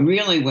 But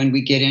really, when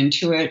we get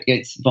into it,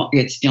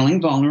 it's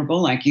feeling vulnerable,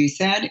 like you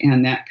said,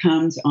 and that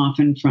comes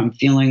often from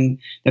feeling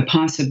the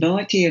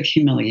possibility of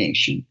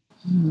humiliation.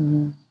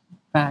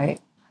 Right.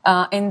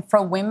 And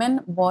for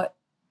women, what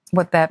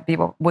would that be?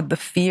 What would the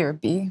fear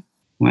be?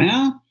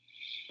 Well,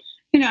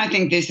 I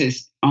think this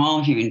is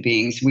all human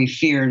beings. We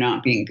fear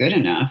not being good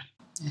enough.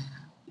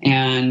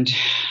 And,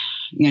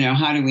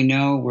 how do we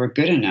know we're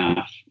good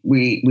enough?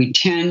 We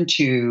tend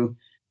to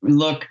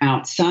look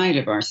outside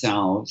of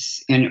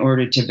ourselves in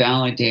order to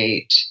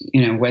validate,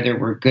 whether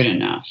we're good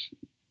enough.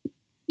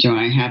 Do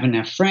I have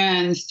enough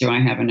friends? Do I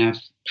have enough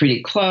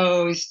pretty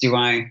clothes?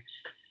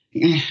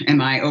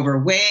 Am I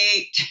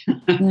overweight?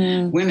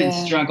 Women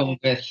struggle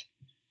with,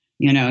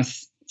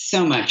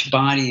 so much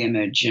body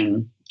image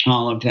and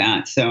all of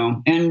that.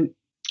 So, and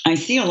I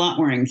see a lot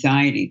more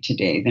anxiety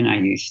today than I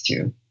used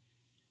to.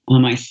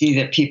 I see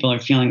that people are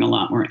feeling a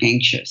lot more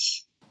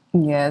anxious.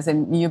 Yes,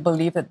 and you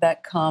believe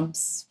that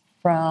comes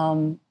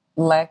from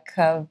lack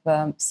of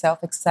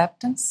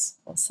self-acceptance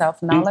or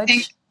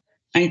self-knowledge?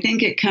 I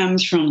think it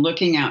comes from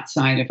looking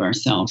outside of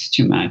ourselves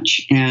too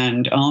much,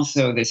 and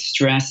also the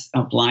stress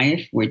of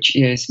life, which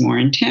is more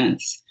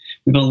intense.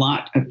 We have a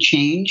lot of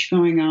change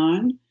going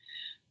on.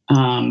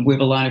 We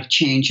have a lot of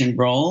change in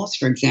roles.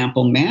 For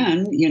example,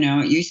 men,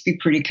 it used to be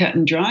pretty cut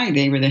and dry.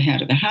 They were the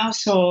head of the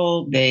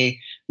household. They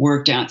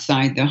worked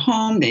outside the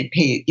home. They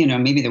paid,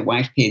 maybe the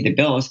wife paid the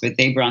bills, but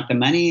they brought the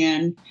money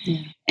in.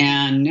 Yeah.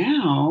 And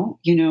now,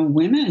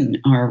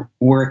 women are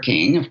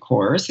working, of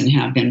course, and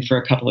have been for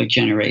a couple of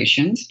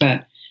generations,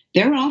 but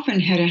they're often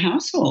head of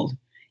household,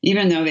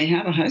 even though they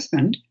have a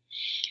husband.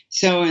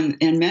 So, and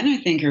men, I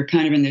think, are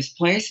kind of in this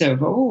place of,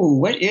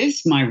 what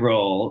is my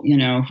role?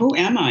 Who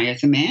am I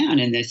as a man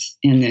in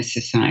this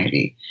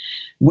society?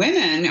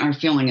 Women are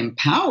feeling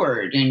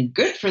empowered, and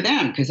good for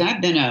them, because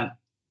I've been a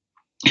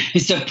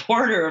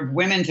supporter of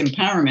women's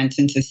empowerment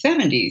since the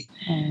 70s.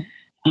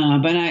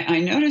 But I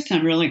notice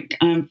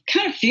I'm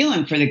kind of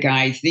feeling for the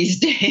guys these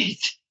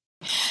days.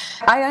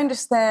 I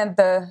understand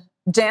the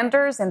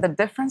genders and the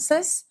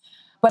differences,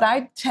 but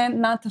I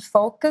tend not to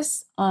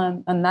focus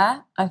on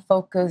that. I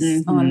focus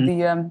on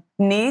the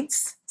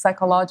needs,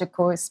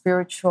 psychological,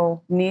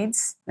 spiritual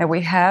needs that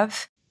we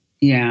have.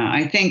 Yeah,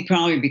 I think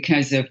probably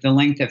because of the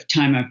length of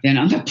time I've been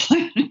on the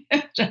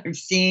planet, I've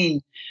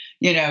seen,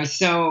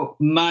 so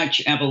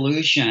much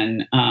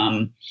evolution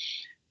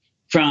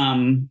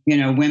from,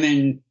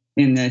 women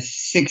in the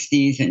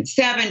 60s and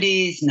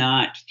 70s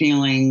not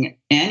feeling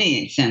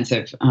any sense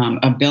of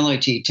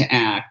ability to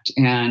act,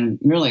 and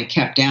really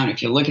kept down.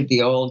 If you look at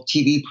the old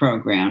TV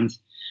programs,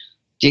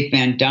 Dick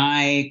Van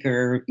Dyke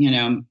or,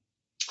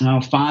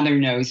 Father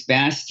Knows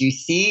Best, you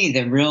see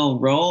the real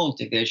role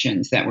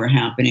divisions that were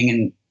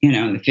happening in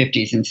the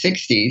 50s and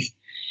 60s.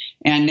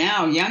 And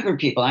now younger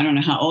people, I don't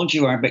know how old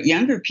you are, but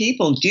younger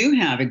people do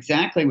have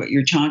exactly what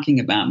you're talking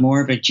about,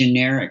 more of a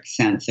generic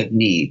sense of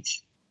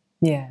needs.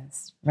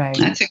 Yes, right.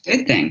 That's a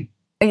good thing.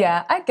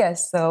 Yeah, I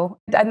guess so.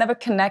 I never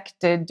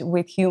connected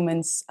with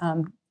humans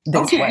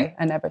this way.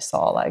 I never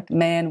saw like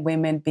men,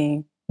 women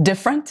being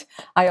different.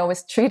 I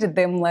always treated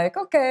them like,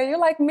 okay, you're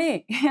like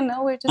me.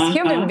 We're just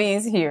human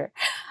beings here,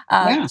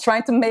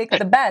 trying to make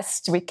the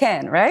best we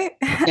can, right?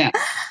 Yeah.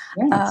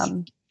 Yes.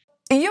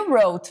 You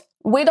wrote,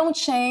 we don't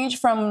change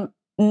from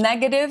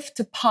negative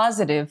to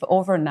positive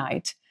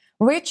overnight.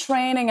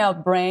 Retraining our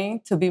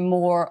brain to be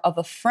more of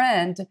a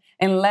friend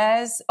and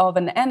less of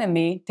an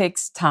enemy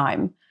takes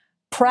time,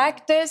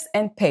 practice,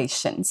 and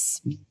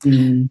patience.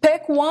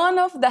 Pick one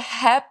of the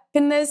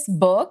happiness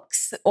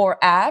books or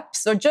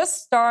apps, or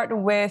just start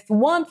with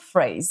one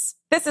phrase.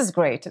 This is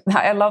great.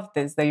 I love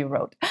this that you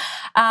wrote.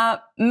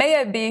 May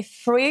I be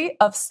free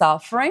of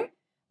suffering.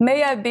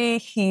 May I be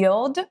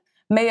healed.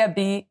 May I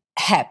be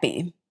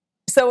happy.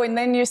 So, and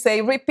then you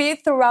say,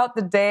 repeat throughout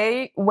the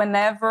day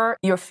whenever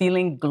you're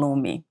feeling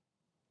gloomy.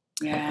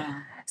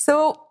 Yeah.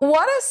 So,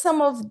 what are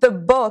some of the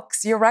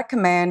books you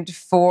recommend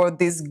for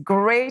this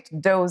great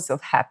dose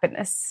of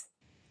happiness?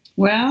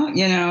 Well,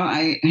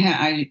 I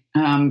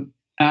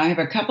have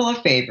a couple of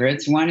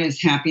favorites. One is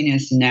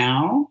Happiness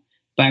Now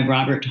by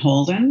Robert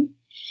Holden,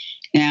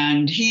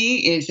 and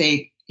he's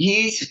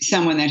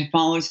someone that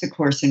follows the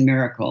Course in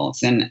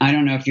Miracles. And I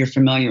don't know if you're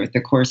familiar with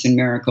the Course in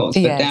Miracles,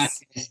 but that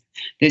is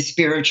the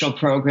spiritual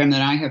program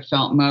that I have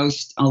felt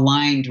most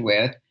aligned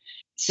with.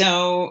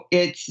 So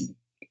it's,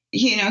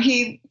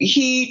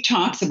 he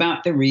talks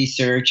about the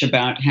research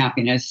about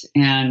happiness,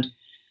 and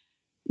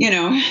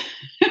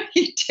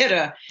he did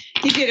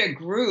a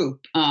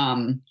group.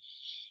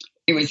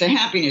 It was a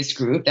happiness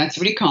group. That's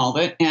what he called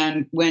it.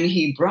 And when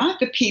he brought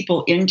the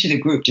people into the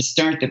group to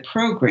start the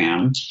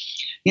program,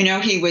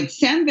 he would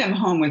send them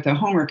home with a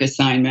homework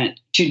assignment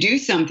to do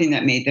something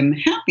that made them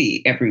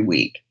happy every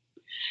week.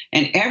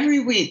 And every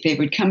week they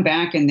would come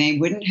back and they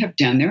wouldn't have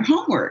done their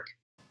homework.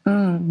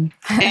 And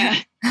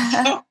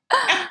so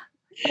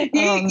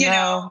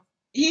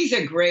he's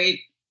a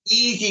great,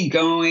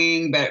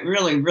 easygoing, but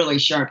really, really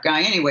sharp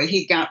guy. Anyway,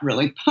 he got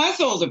really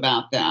puzzled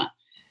about that.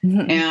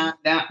 Mm-hmm. And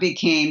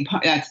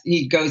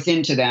he goes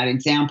into that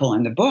example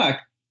in the book,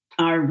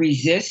 our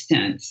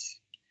resistance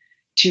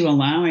to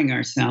allowing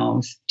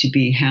ourselves to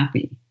be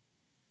happy.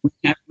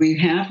 We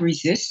have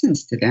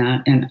resistance to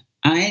that. And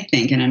I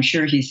think, and I'm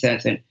sure he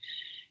says it,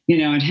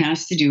 it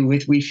has to do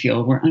with we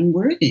feel we're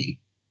unworthy.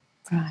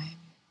 Right.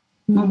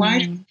 Well, why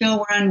do we feel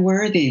we're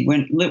unworthy?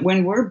 When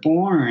we're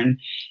born,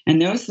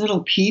 and those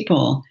little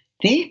people,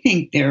 they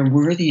think they're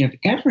worthy of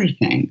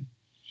everything.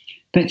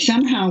 But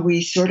somehow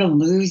we sort of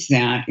lose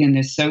that in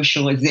the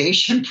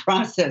socialization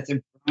process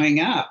of growing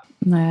up.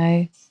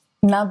 Right.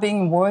 Not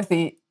being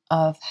worthy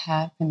of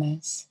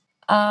happiness.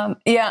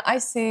 I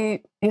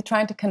see you're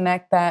trying to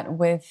connect that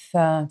with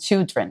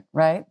children,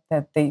 right?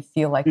 That they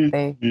feel like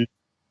they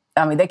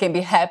can be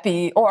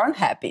happy or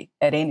unhappy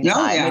at any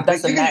time. Yeah, it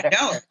doesn't matter.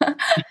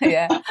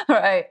 Yeah,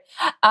 right.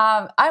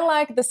 I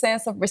like the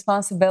sense of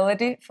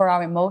responsibility for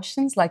our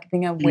emotions, like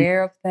being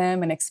aware of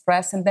them and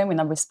expressing them in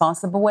a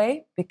responsible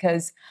way.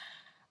 Because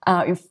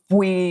if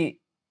we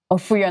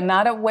are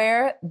not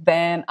aware,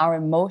 then our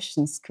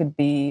emotions could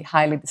be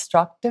highly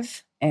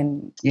destructive.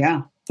 And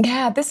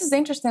this is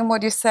interesting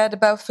what you said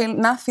about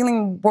not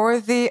feeling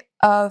worthy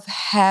of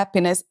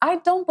happiness. I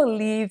don't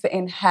believe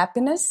in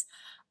happiness.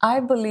 I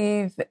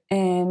believe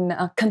in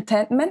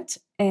contentment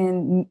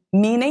and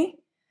meaning.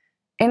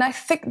 And I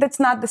think that's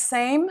not the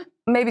same.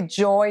 Maybe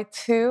joy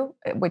too,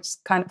 which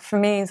kind of, for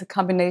me, is a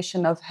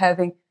combination of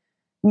having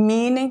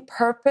meaning,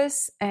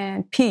 purpose,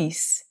 and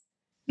peace.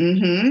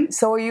 Mm-hmm.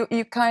 So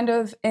you kind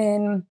of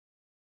in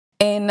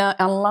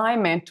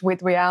alignment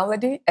with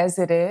reality as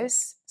it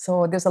is.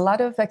 So there's a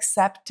lot of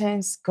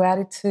acceptance,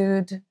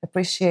 gratitude,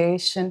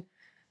 appreciation,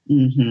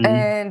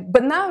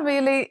 but not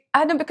really.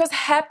 Because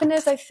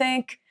happiness, I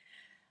think,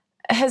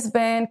 has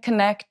been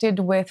connected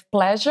with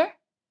pleasure.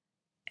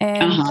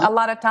 And a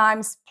lot of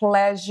times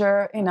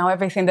pleasure,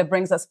 everything that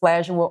brings us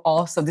pleasure will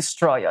also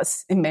destroy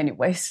us in many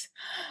ways.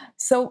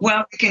 So,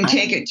 well, we can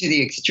take it to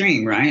the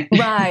extreme, right?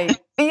 Right.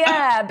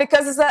 Yeah,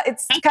 because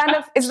it's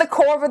the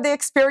core of the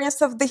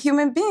experience of the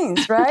human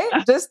beings, right?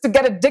 Just to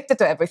get addicted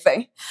to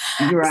everything.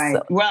 Right.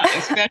 So. Well,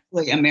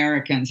 especially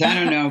Americans. I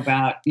don't know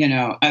about,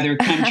 other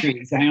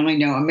countries. I only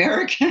know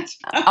Americans.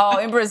 Oh,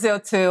 in Brazil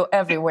too,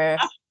 everywhere.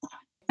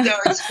 No,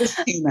 it's just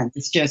human.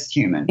 It's just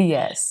human.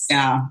 Yes.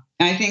 Yeah,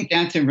 I think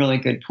that's a really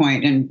good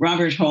point. And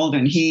Robert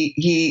Holden,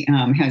 he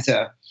has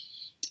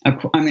I'm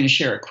going to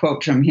share a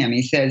quote from him.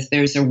 He says,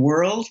 "There's a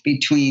world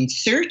between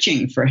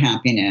searching for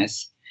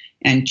happiness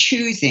and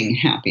choosing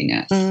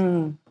happiness."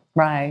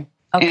 Right.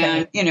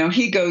 Okay. And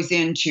he goes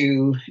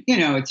into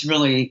it's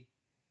really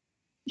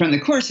from the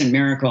Course in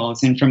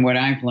Miracles, and from what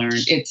I've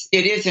learned,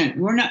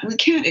 we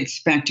can't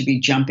expect to be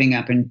jumping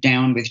up and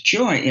down with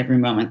joy every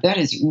moment. That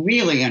is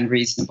really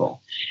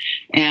unreasonable.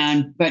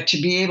 But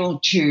to be able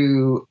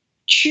to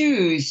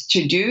choose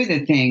to do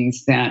the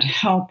things that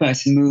help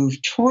us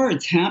move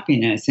towards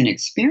happiness and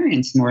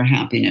experience more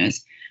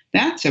happiness,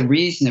 that's a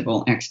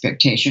reasonable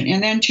expectation.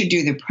 And then to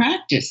do the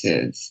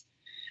practices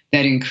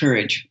that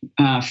encourage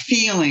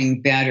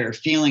feeling better,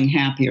 feeling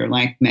happier,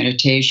 like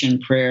meditation,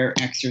 prayer,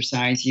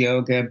 exercise,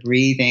 yoga,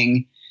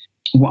 breathing,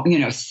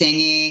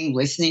 singing,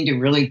 listening to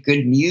really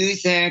good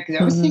music.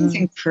 Those things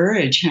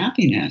encourage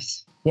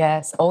happiness.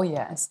 Yes. Oh,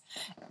 yes.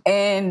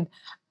 And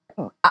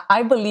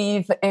I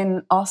believe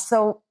in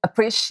also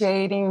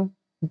appreciating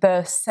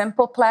the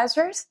simple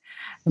pleasures,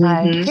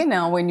 like,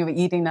 when you're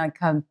eating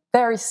like a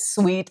very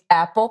sweet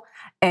apple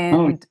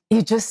and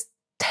you just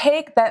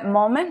take that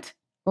moment.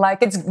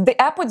 Like the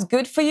apple is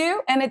good for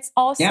you and it's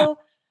also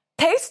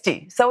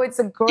tasty. So it's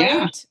a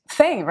great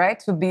thing, right?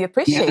 To be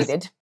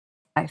appreciated,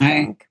 I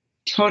think.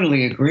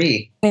 totally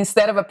agree.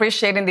 Instead of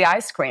appreciating the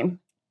ice cream.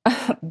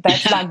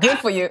 That's not good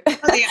for you. Well,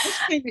 the ice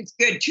cream is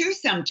good too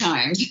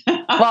sometimes.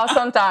 Well,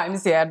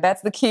 sometimes, yeah,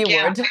 that's the key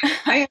word.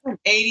 I have an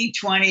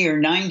 80-20 or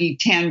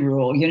 90-10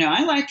 rule.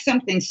 I like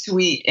something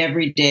sweet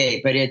every day,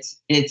 but it's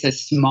a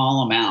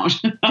small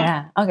amount.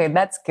 Yeah. Okay,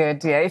 that's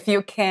good. Yeah. If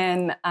you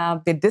can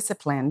be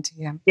disciplined.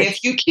 Yeah.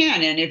 If you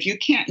can. And if you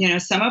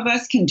can't, some of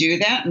us can do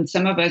that and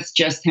some of us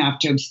just have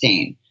to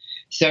abstain.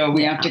 So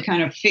we have to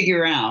kind of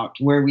figure out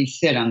where we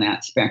sit on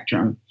that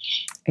spectrum.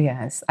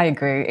 Yes, I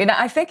agree. And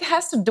I think it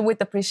has to do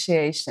with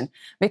appreciation,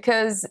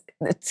 because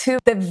to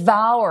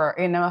devour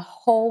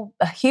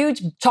a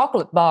huge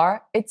chocolate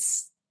bar, it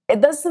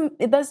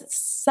doesn't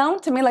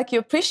sound to me like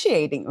you're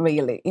appreciating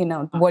really,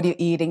 what you're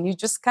eating. You're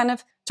just kind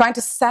of trying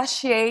to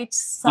satiate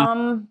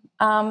some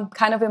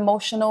kind of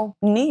emotional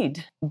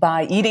need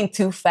by eating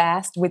too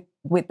fast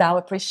without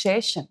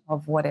appreciation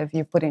of whatever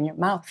you put in your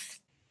mouth.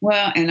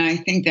 Well, and I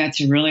think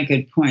that's a really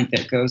good point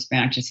that goes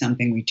back to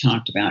something we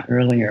talked about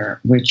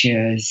earlier, which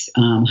is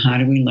how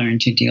do we learn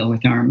to deal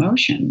with our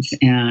emotions?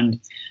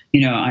 And,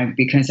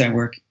 because I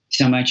work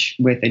so much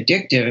with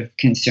addictive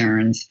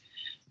concerns,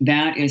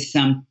 that is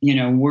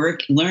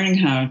learning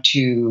how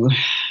to,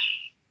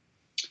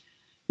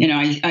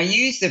 I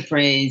use the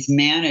phrase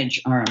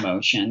manage our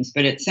emotions,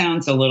 but it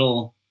sounds a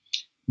little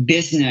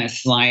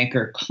business-like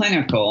or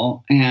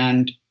clinical.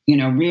 And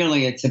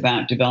really it's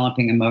about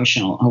developing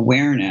emotional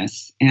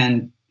awareness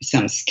and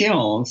some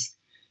skills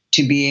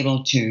to be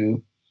able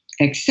to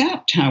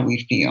accept how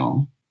we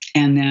feel.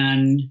 And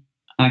then,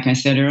 like I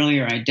said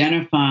earlier,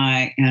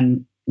 identify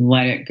and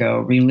let it go,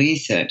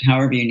 release it,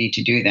 however you need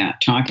to do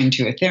that. Talking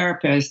to a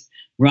therapist,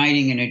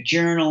 writing in a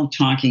journal,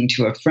 talking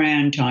to a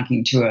friend,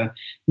 talking to a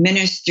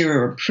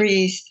minister or a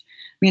priest.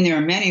 There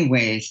are many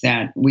ways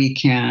that we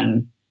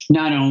can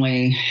not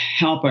only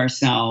help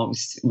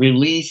ourselves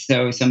release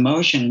those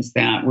emotions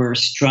that we're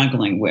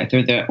struggling with,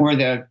 or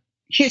the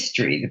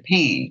history, the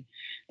pain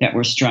that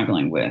we're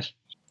struggling with.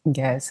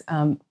 Yes,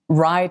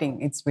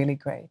 writing, it's really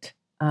great.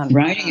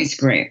 Writing is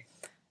great.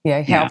 Yeah,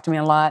 it helped me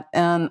a lot.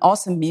 And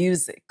also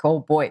music. Oh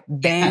boy,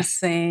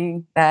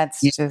 dancing.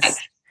 That's just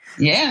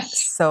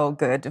so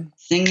good.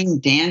 Singing,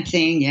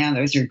 dancing. Yeah,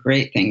 those are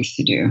great things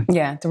to do.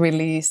 Yeah, to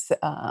release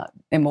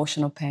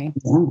emotional pain.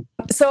 Yeah.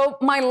 So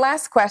my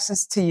last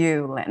questions to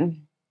you,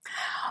 Lynn.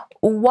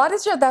 What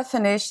is your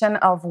definition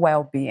of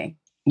well-being?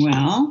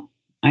 Well,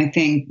 I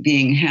think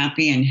being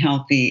happy and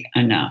healthy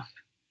enough.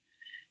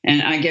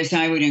 And I guess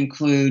I would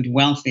include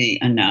wealthy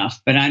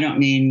enough, but I don't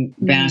mean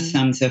vast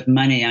sums of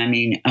money. I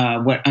mean,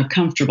 what a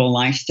comfortable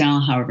lifestyle,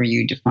 however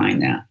you define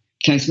that.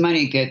 Because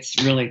money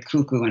gets really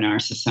cuckoo in our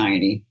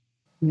society.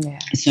 Yeah.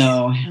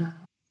 So,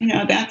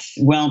 that's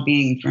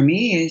well-being for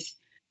me, is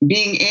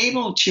being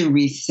able to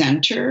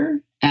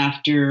recenter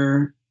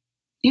after,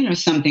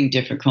 something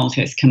difficult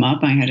has come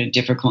up. I had a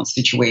difficult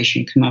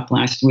situation come up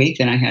last week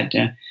that I had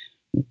to,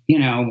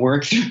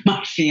 work through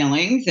my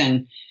feelings.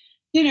 And,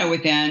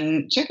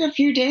 within took a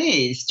few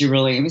days to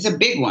really, it was a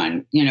big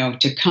one,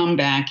 to come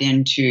back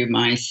into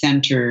my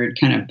centered,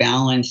 kind of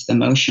balanced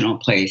emotional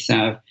place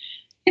of,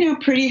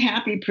 pretty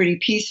happy, pretty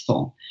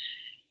peaceful.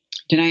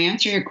 Did I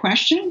answer your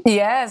question?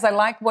 Yes, I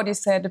like what you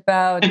said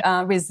about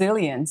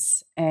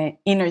resilience and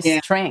inner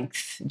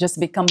strength, just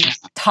become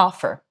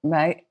tougher,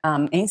 right,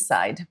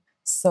 inside.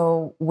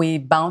 So we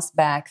bounce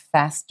back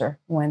faster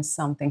when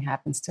something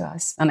happens to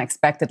us,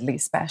 unexpectedly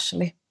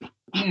especially.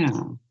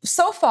 Yeah.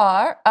 So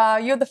far,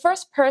 you're the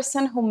first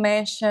person who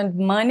mentioned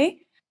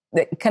money,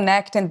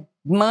 connecting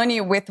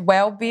money with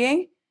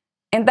well-being.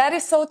 And that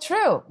is so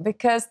true,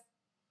 because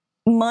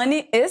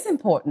money is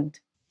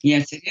important.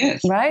 Yes, it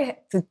is. Right?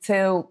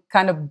 To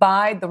kind of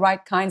buy the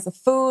right kinds of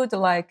food,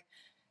 like,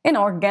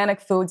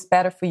 organic food's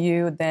better for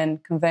you than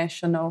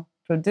conventional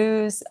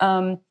produce.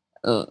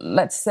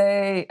 Let's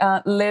say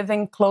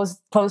living close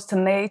to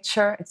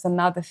nature, it's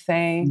another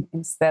thing,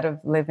 instead of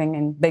living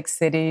in big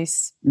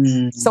cities.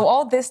 So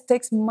all this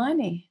takes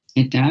money.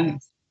 It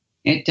does.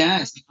 It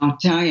does. I'll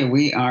tell you,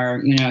 we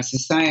are,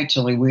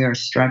 societally, we are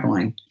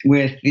struggling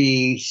with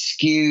the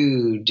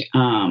skewedness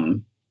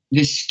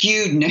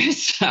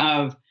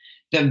of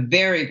the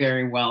very,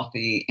 very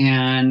wealthy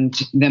and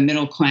the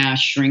middle class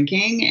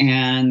shrinking,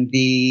 and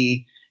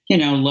the,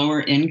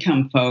 lower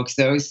income folks.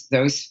 Those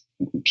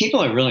people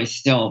are really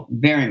still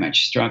very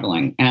much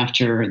struggling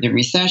after the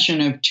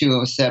recession of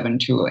 2007,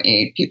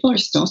 2008. People are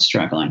still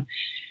struggling.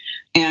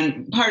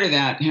 And part of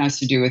that has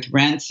to do with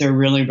rents are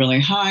really, really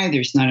high.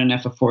 There's not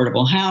enough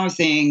affordable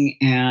housing,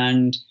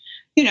 and,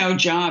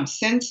 jobs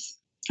since,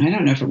 I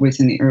don't know if it was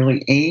in the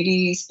early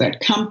 80s, but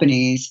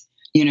companies,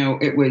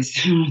 there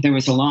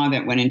was a law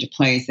that went into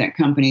place that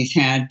companies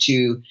had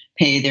to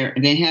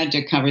they had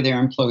to cover their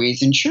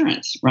employees'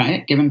 insurance,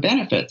 right? Give them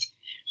benefits.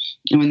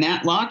 And when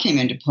that law came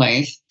into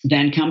place,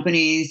 then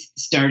companies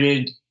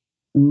started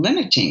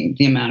limiting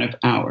the amount of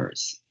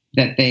hours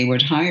that they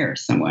would hire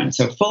someone.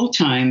 So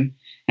full-time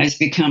has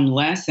become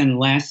less and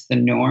less the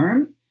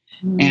norm,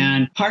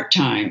 and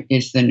part-time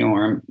is the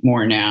norm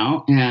more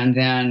now. And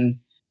then,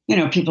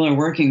 people are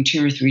working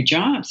 2 or 3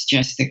 jobs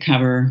just to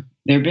cover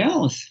their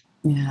bills.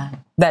 Yeah,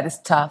 that is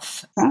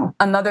tough. Oh.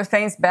 Another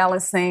thing is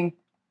balancing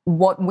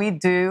what we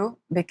do,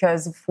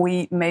 because if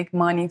we make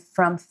money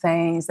from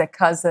things that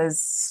cause us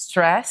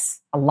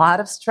stress, a lot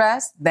of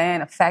stress,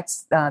 then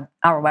affects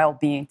our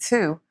well-being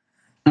too.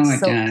 Oh, it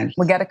So does.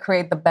 we got to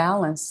create the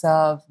balance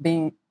of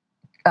being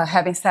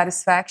having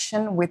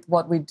satisfaction with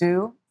what we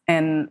do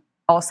and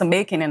also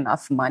making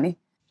enough money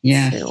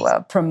Yes.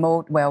 to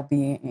promote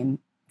well-being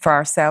for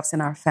ourselves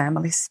and our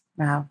families.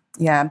 Wow.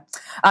 Yeah.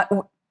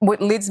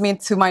 What leads me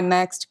to my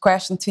next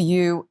question to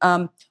you.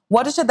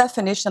 What is your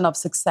definition of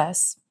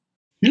success?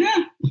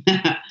 Yeah.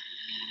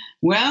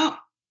 Well,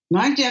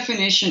 my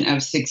definition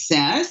of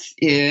success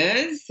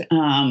is,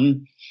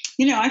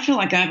 I feel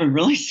like I have a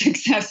really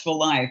successful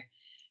life.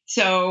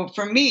 So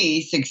for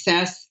me,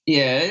 success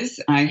is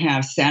I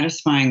have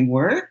satisfying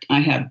work,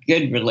 I have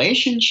good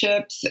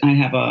relationships, I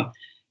have a,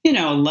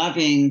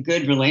 loving,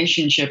 good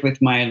relationship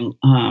with my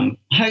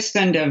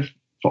husband of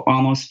for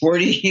almost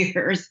 40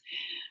 years.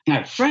 I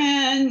have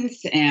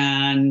friends,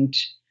 and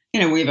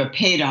we have a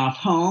paid off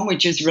home,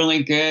 which is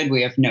really good.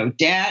 We have no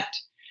debt.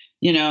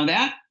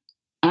 That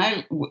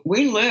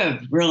we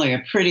live really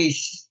a pretty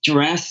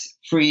stress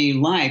free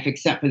life,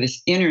 except for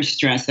this inner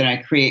stress that I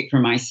create for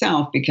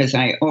myself because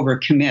I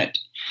overcommit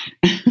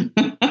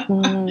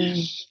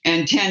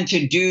and tend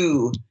to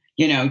do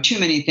too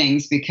many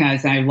things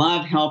because I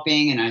love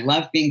helping and I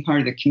love being part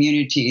of the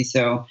community.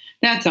 So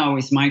that's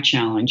always my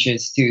challenge,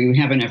 is to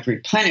have enough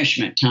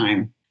replenishment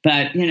time.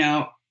 But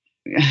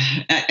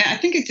I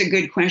think it's a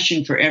good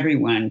question for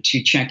everyone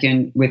to check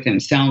in with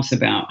themselves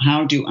about,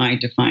 how do I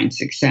define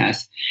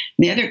success?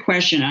 And the other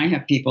question I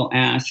have people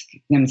ask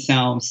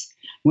themselves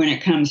when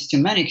it comes to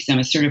money, because I'm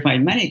a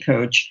certified money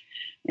coach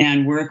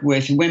and work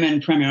with women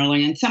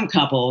primarily and some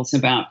couples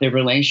about their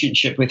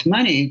relationship with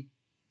money,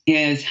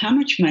 is how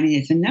much money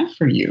is enough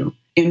for you?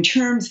 In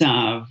terms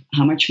of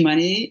how much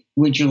money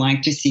would you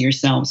like to see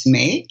yourselves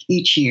make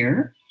each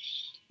year?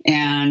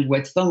 And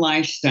what's the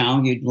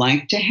lifestyle you'd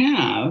like to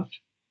have,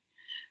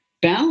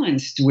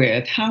 balanced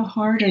with how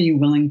hard are you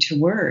willing to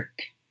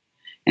work?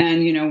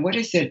 And, what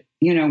is it,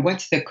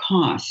 what's the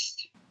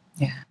cost?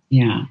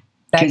 Yeah.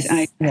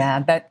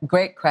 That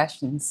great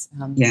questions.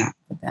 Yeah.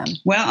 For them.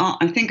 Well,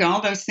 I think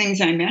all those things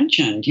I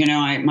mentioned,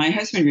 my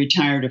husband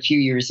retired a few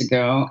years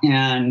ago,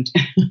 and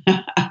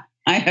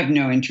I have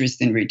no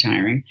interest in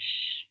retiring.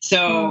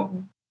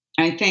 So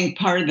I think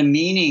part of the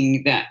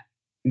meaning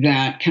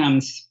that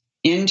comes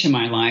into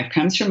my life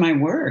comes from my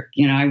work.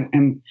 I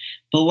am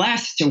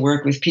blessed to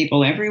work with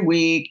people every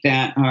week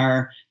that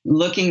are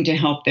looking to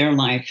help their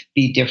life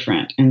be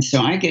different. And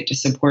so I get to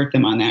support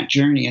them on that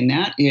journey. And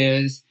that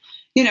is,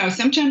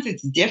 sometimes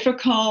it's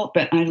difficult,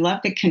 but I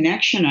love the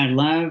connection. I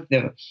love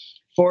the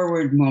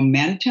forward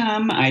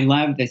momentum. I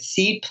love the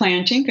seed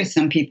planting, because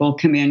some people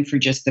come in for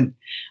just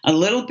a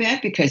little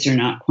bit because they're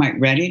not quite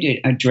ready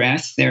to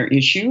address their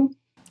issue.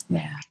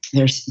 Yeah.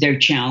 Their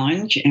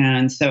challenge.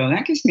 And so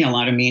that gives me a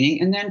lot of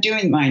meaning. And then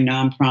doing my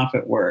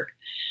nonprofit work,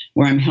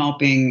 where I'm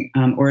helping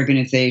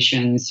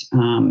organizations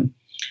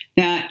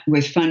that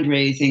with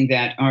fundraising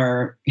that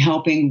are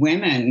helping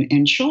women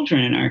and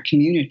children in our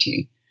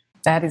community.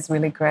 That is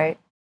really great.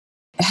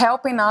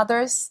 Helping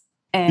others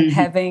and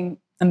having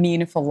a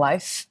meaningful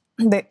life.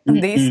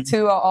 These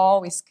two are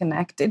always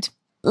connected.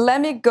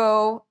 Let me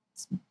go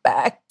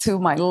back to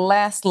my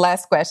last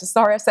question.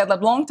 Sorry, I said a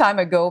long time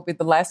ago with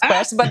the last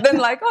question, but then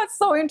it's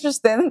so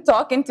interesting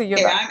talking to you.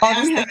 Yeah,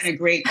 I'm having a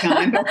great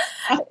time.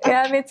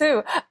 Yeah, me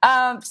too.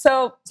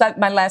 So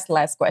my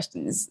last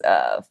questions,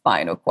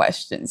 final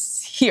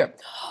questions here.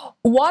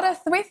 What are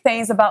 3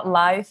 things about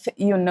life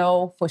you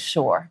know for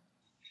sure?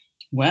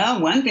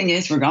 Well, one thing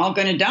is we're all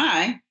going to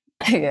die.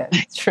 Yeah,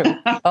 it's true.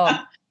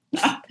 Oh,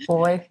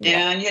 boy.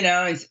 Yeah.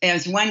 And,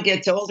 as one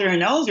gets older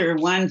and older,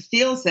 one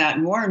feels that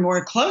more and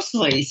more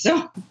closely.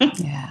 So,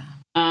 yeah.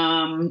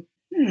 And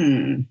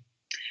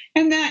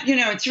that,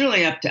 it's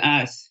really up to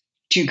us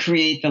to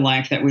create the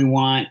life that we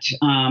want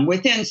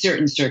within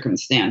certain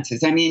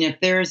circumstances. I mean, if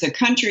there's a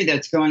country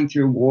that's going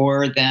through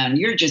war, then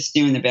you're just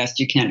doing the best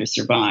you can to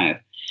survive.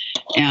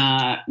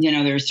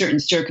 There are certain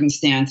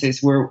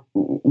circumstances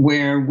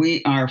where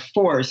we are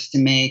forced to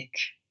make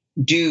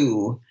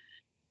do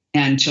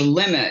and to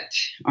limit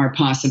our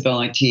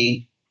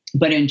possibility.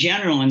 But in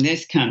general, in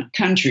this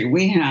country,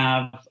 we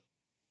have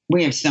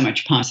so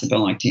much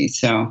possibility.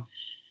 So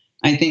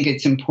I think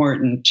it's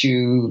important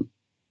to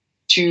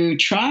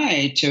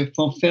try to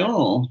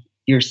fulfill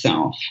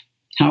yourself,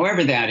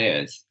 however that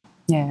is.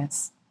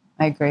 Yes,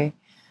 I agree.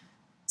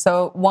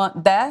 So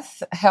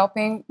death,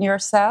 helping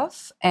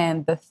yourself.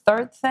 And the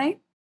third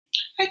thing?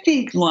 I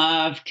think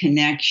love,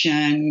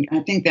 connection. I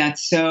think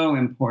that's so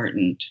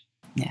important.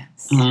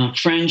 Yes.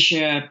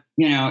 Friendship,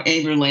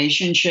 a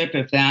relationship,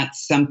 if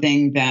that's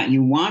something that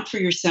you want for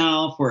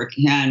yourself or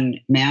can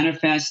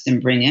manifest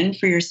and bring in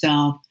for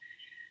yourself.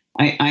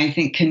 I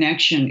think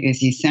connection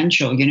is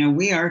essential.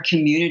 We are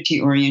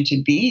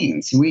community-oriented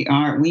beings. We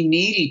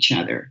need each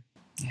other.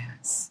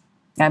 Yes,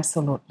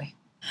 absolutely.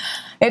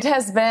 It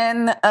has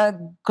been a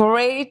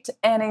great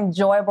and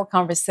enjoyable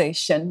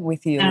conversation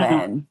with you,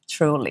 Lynn,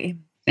 truly.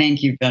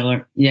 Thank you,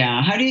 Valeria.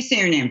 Yeah. How do you say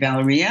your name?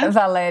 Valeria?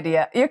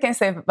 Valeria. You can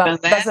say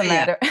doesn't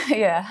matter.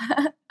 Yeah.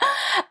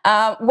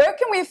 Where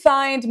can we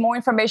find more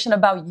information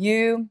about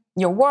you,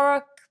 your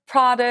work,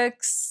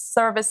 products,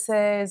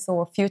 services,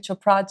 or future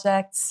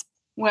projects?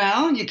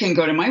 Well, you can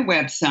go to my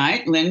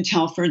website, Lynn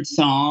Telford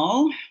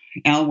Saul,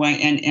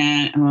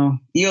 Lynn. Oh,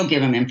 you'll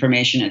give them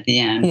information at the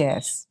end.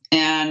 Yes.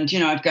 And,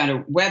 I've got a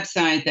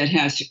website that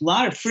has a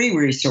lot of free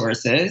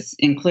resources,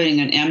 including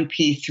an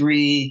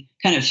MP3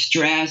 kind of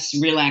stress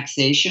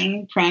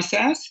relaxation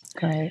process.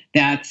 Great.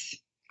 That's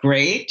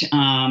great.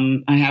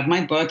 I have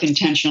my book,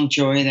 Intentional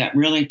Joy, that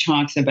really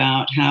talks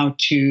about how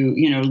to,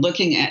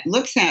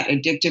 looks at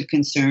addictive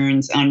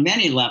concerns on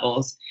many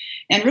levels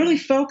and really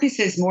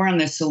focuses more on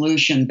the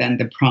solution than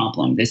the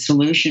problem. The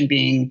solution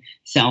being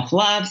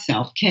self-love,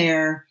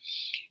 self-care,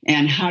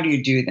 and how do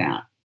you do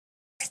that?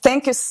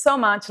 Thank you so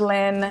much,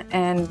 Lynn,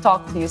 and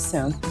talk to you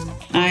soon.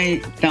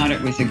 I thought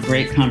it was a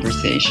great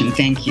conversation.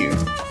 Thank you.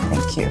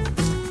 Thank you.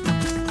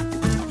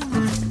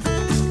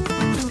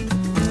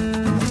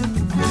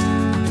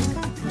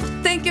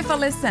 Thank you for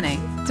listening.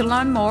 To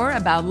learn more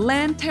about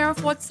Lynn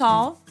Telford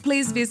Saul,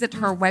 please visit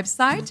her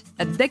website,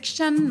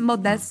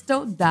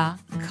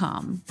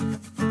 addictionmodesto.com.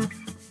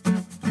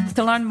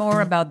 To learn more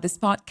about this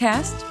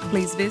podcast,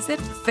 please visit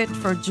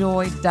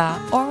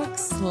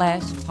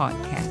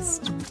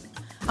fitforjoy.org/podcast.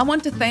 I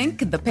want to thank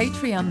the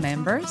Patreon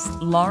members,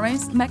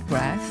 Lawrence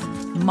McGrath,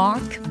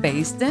 Mark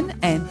Basden,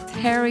 and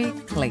Terry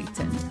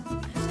Clayton.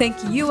 Thank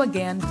you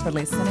again for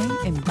listening,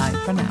 and bye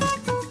for now.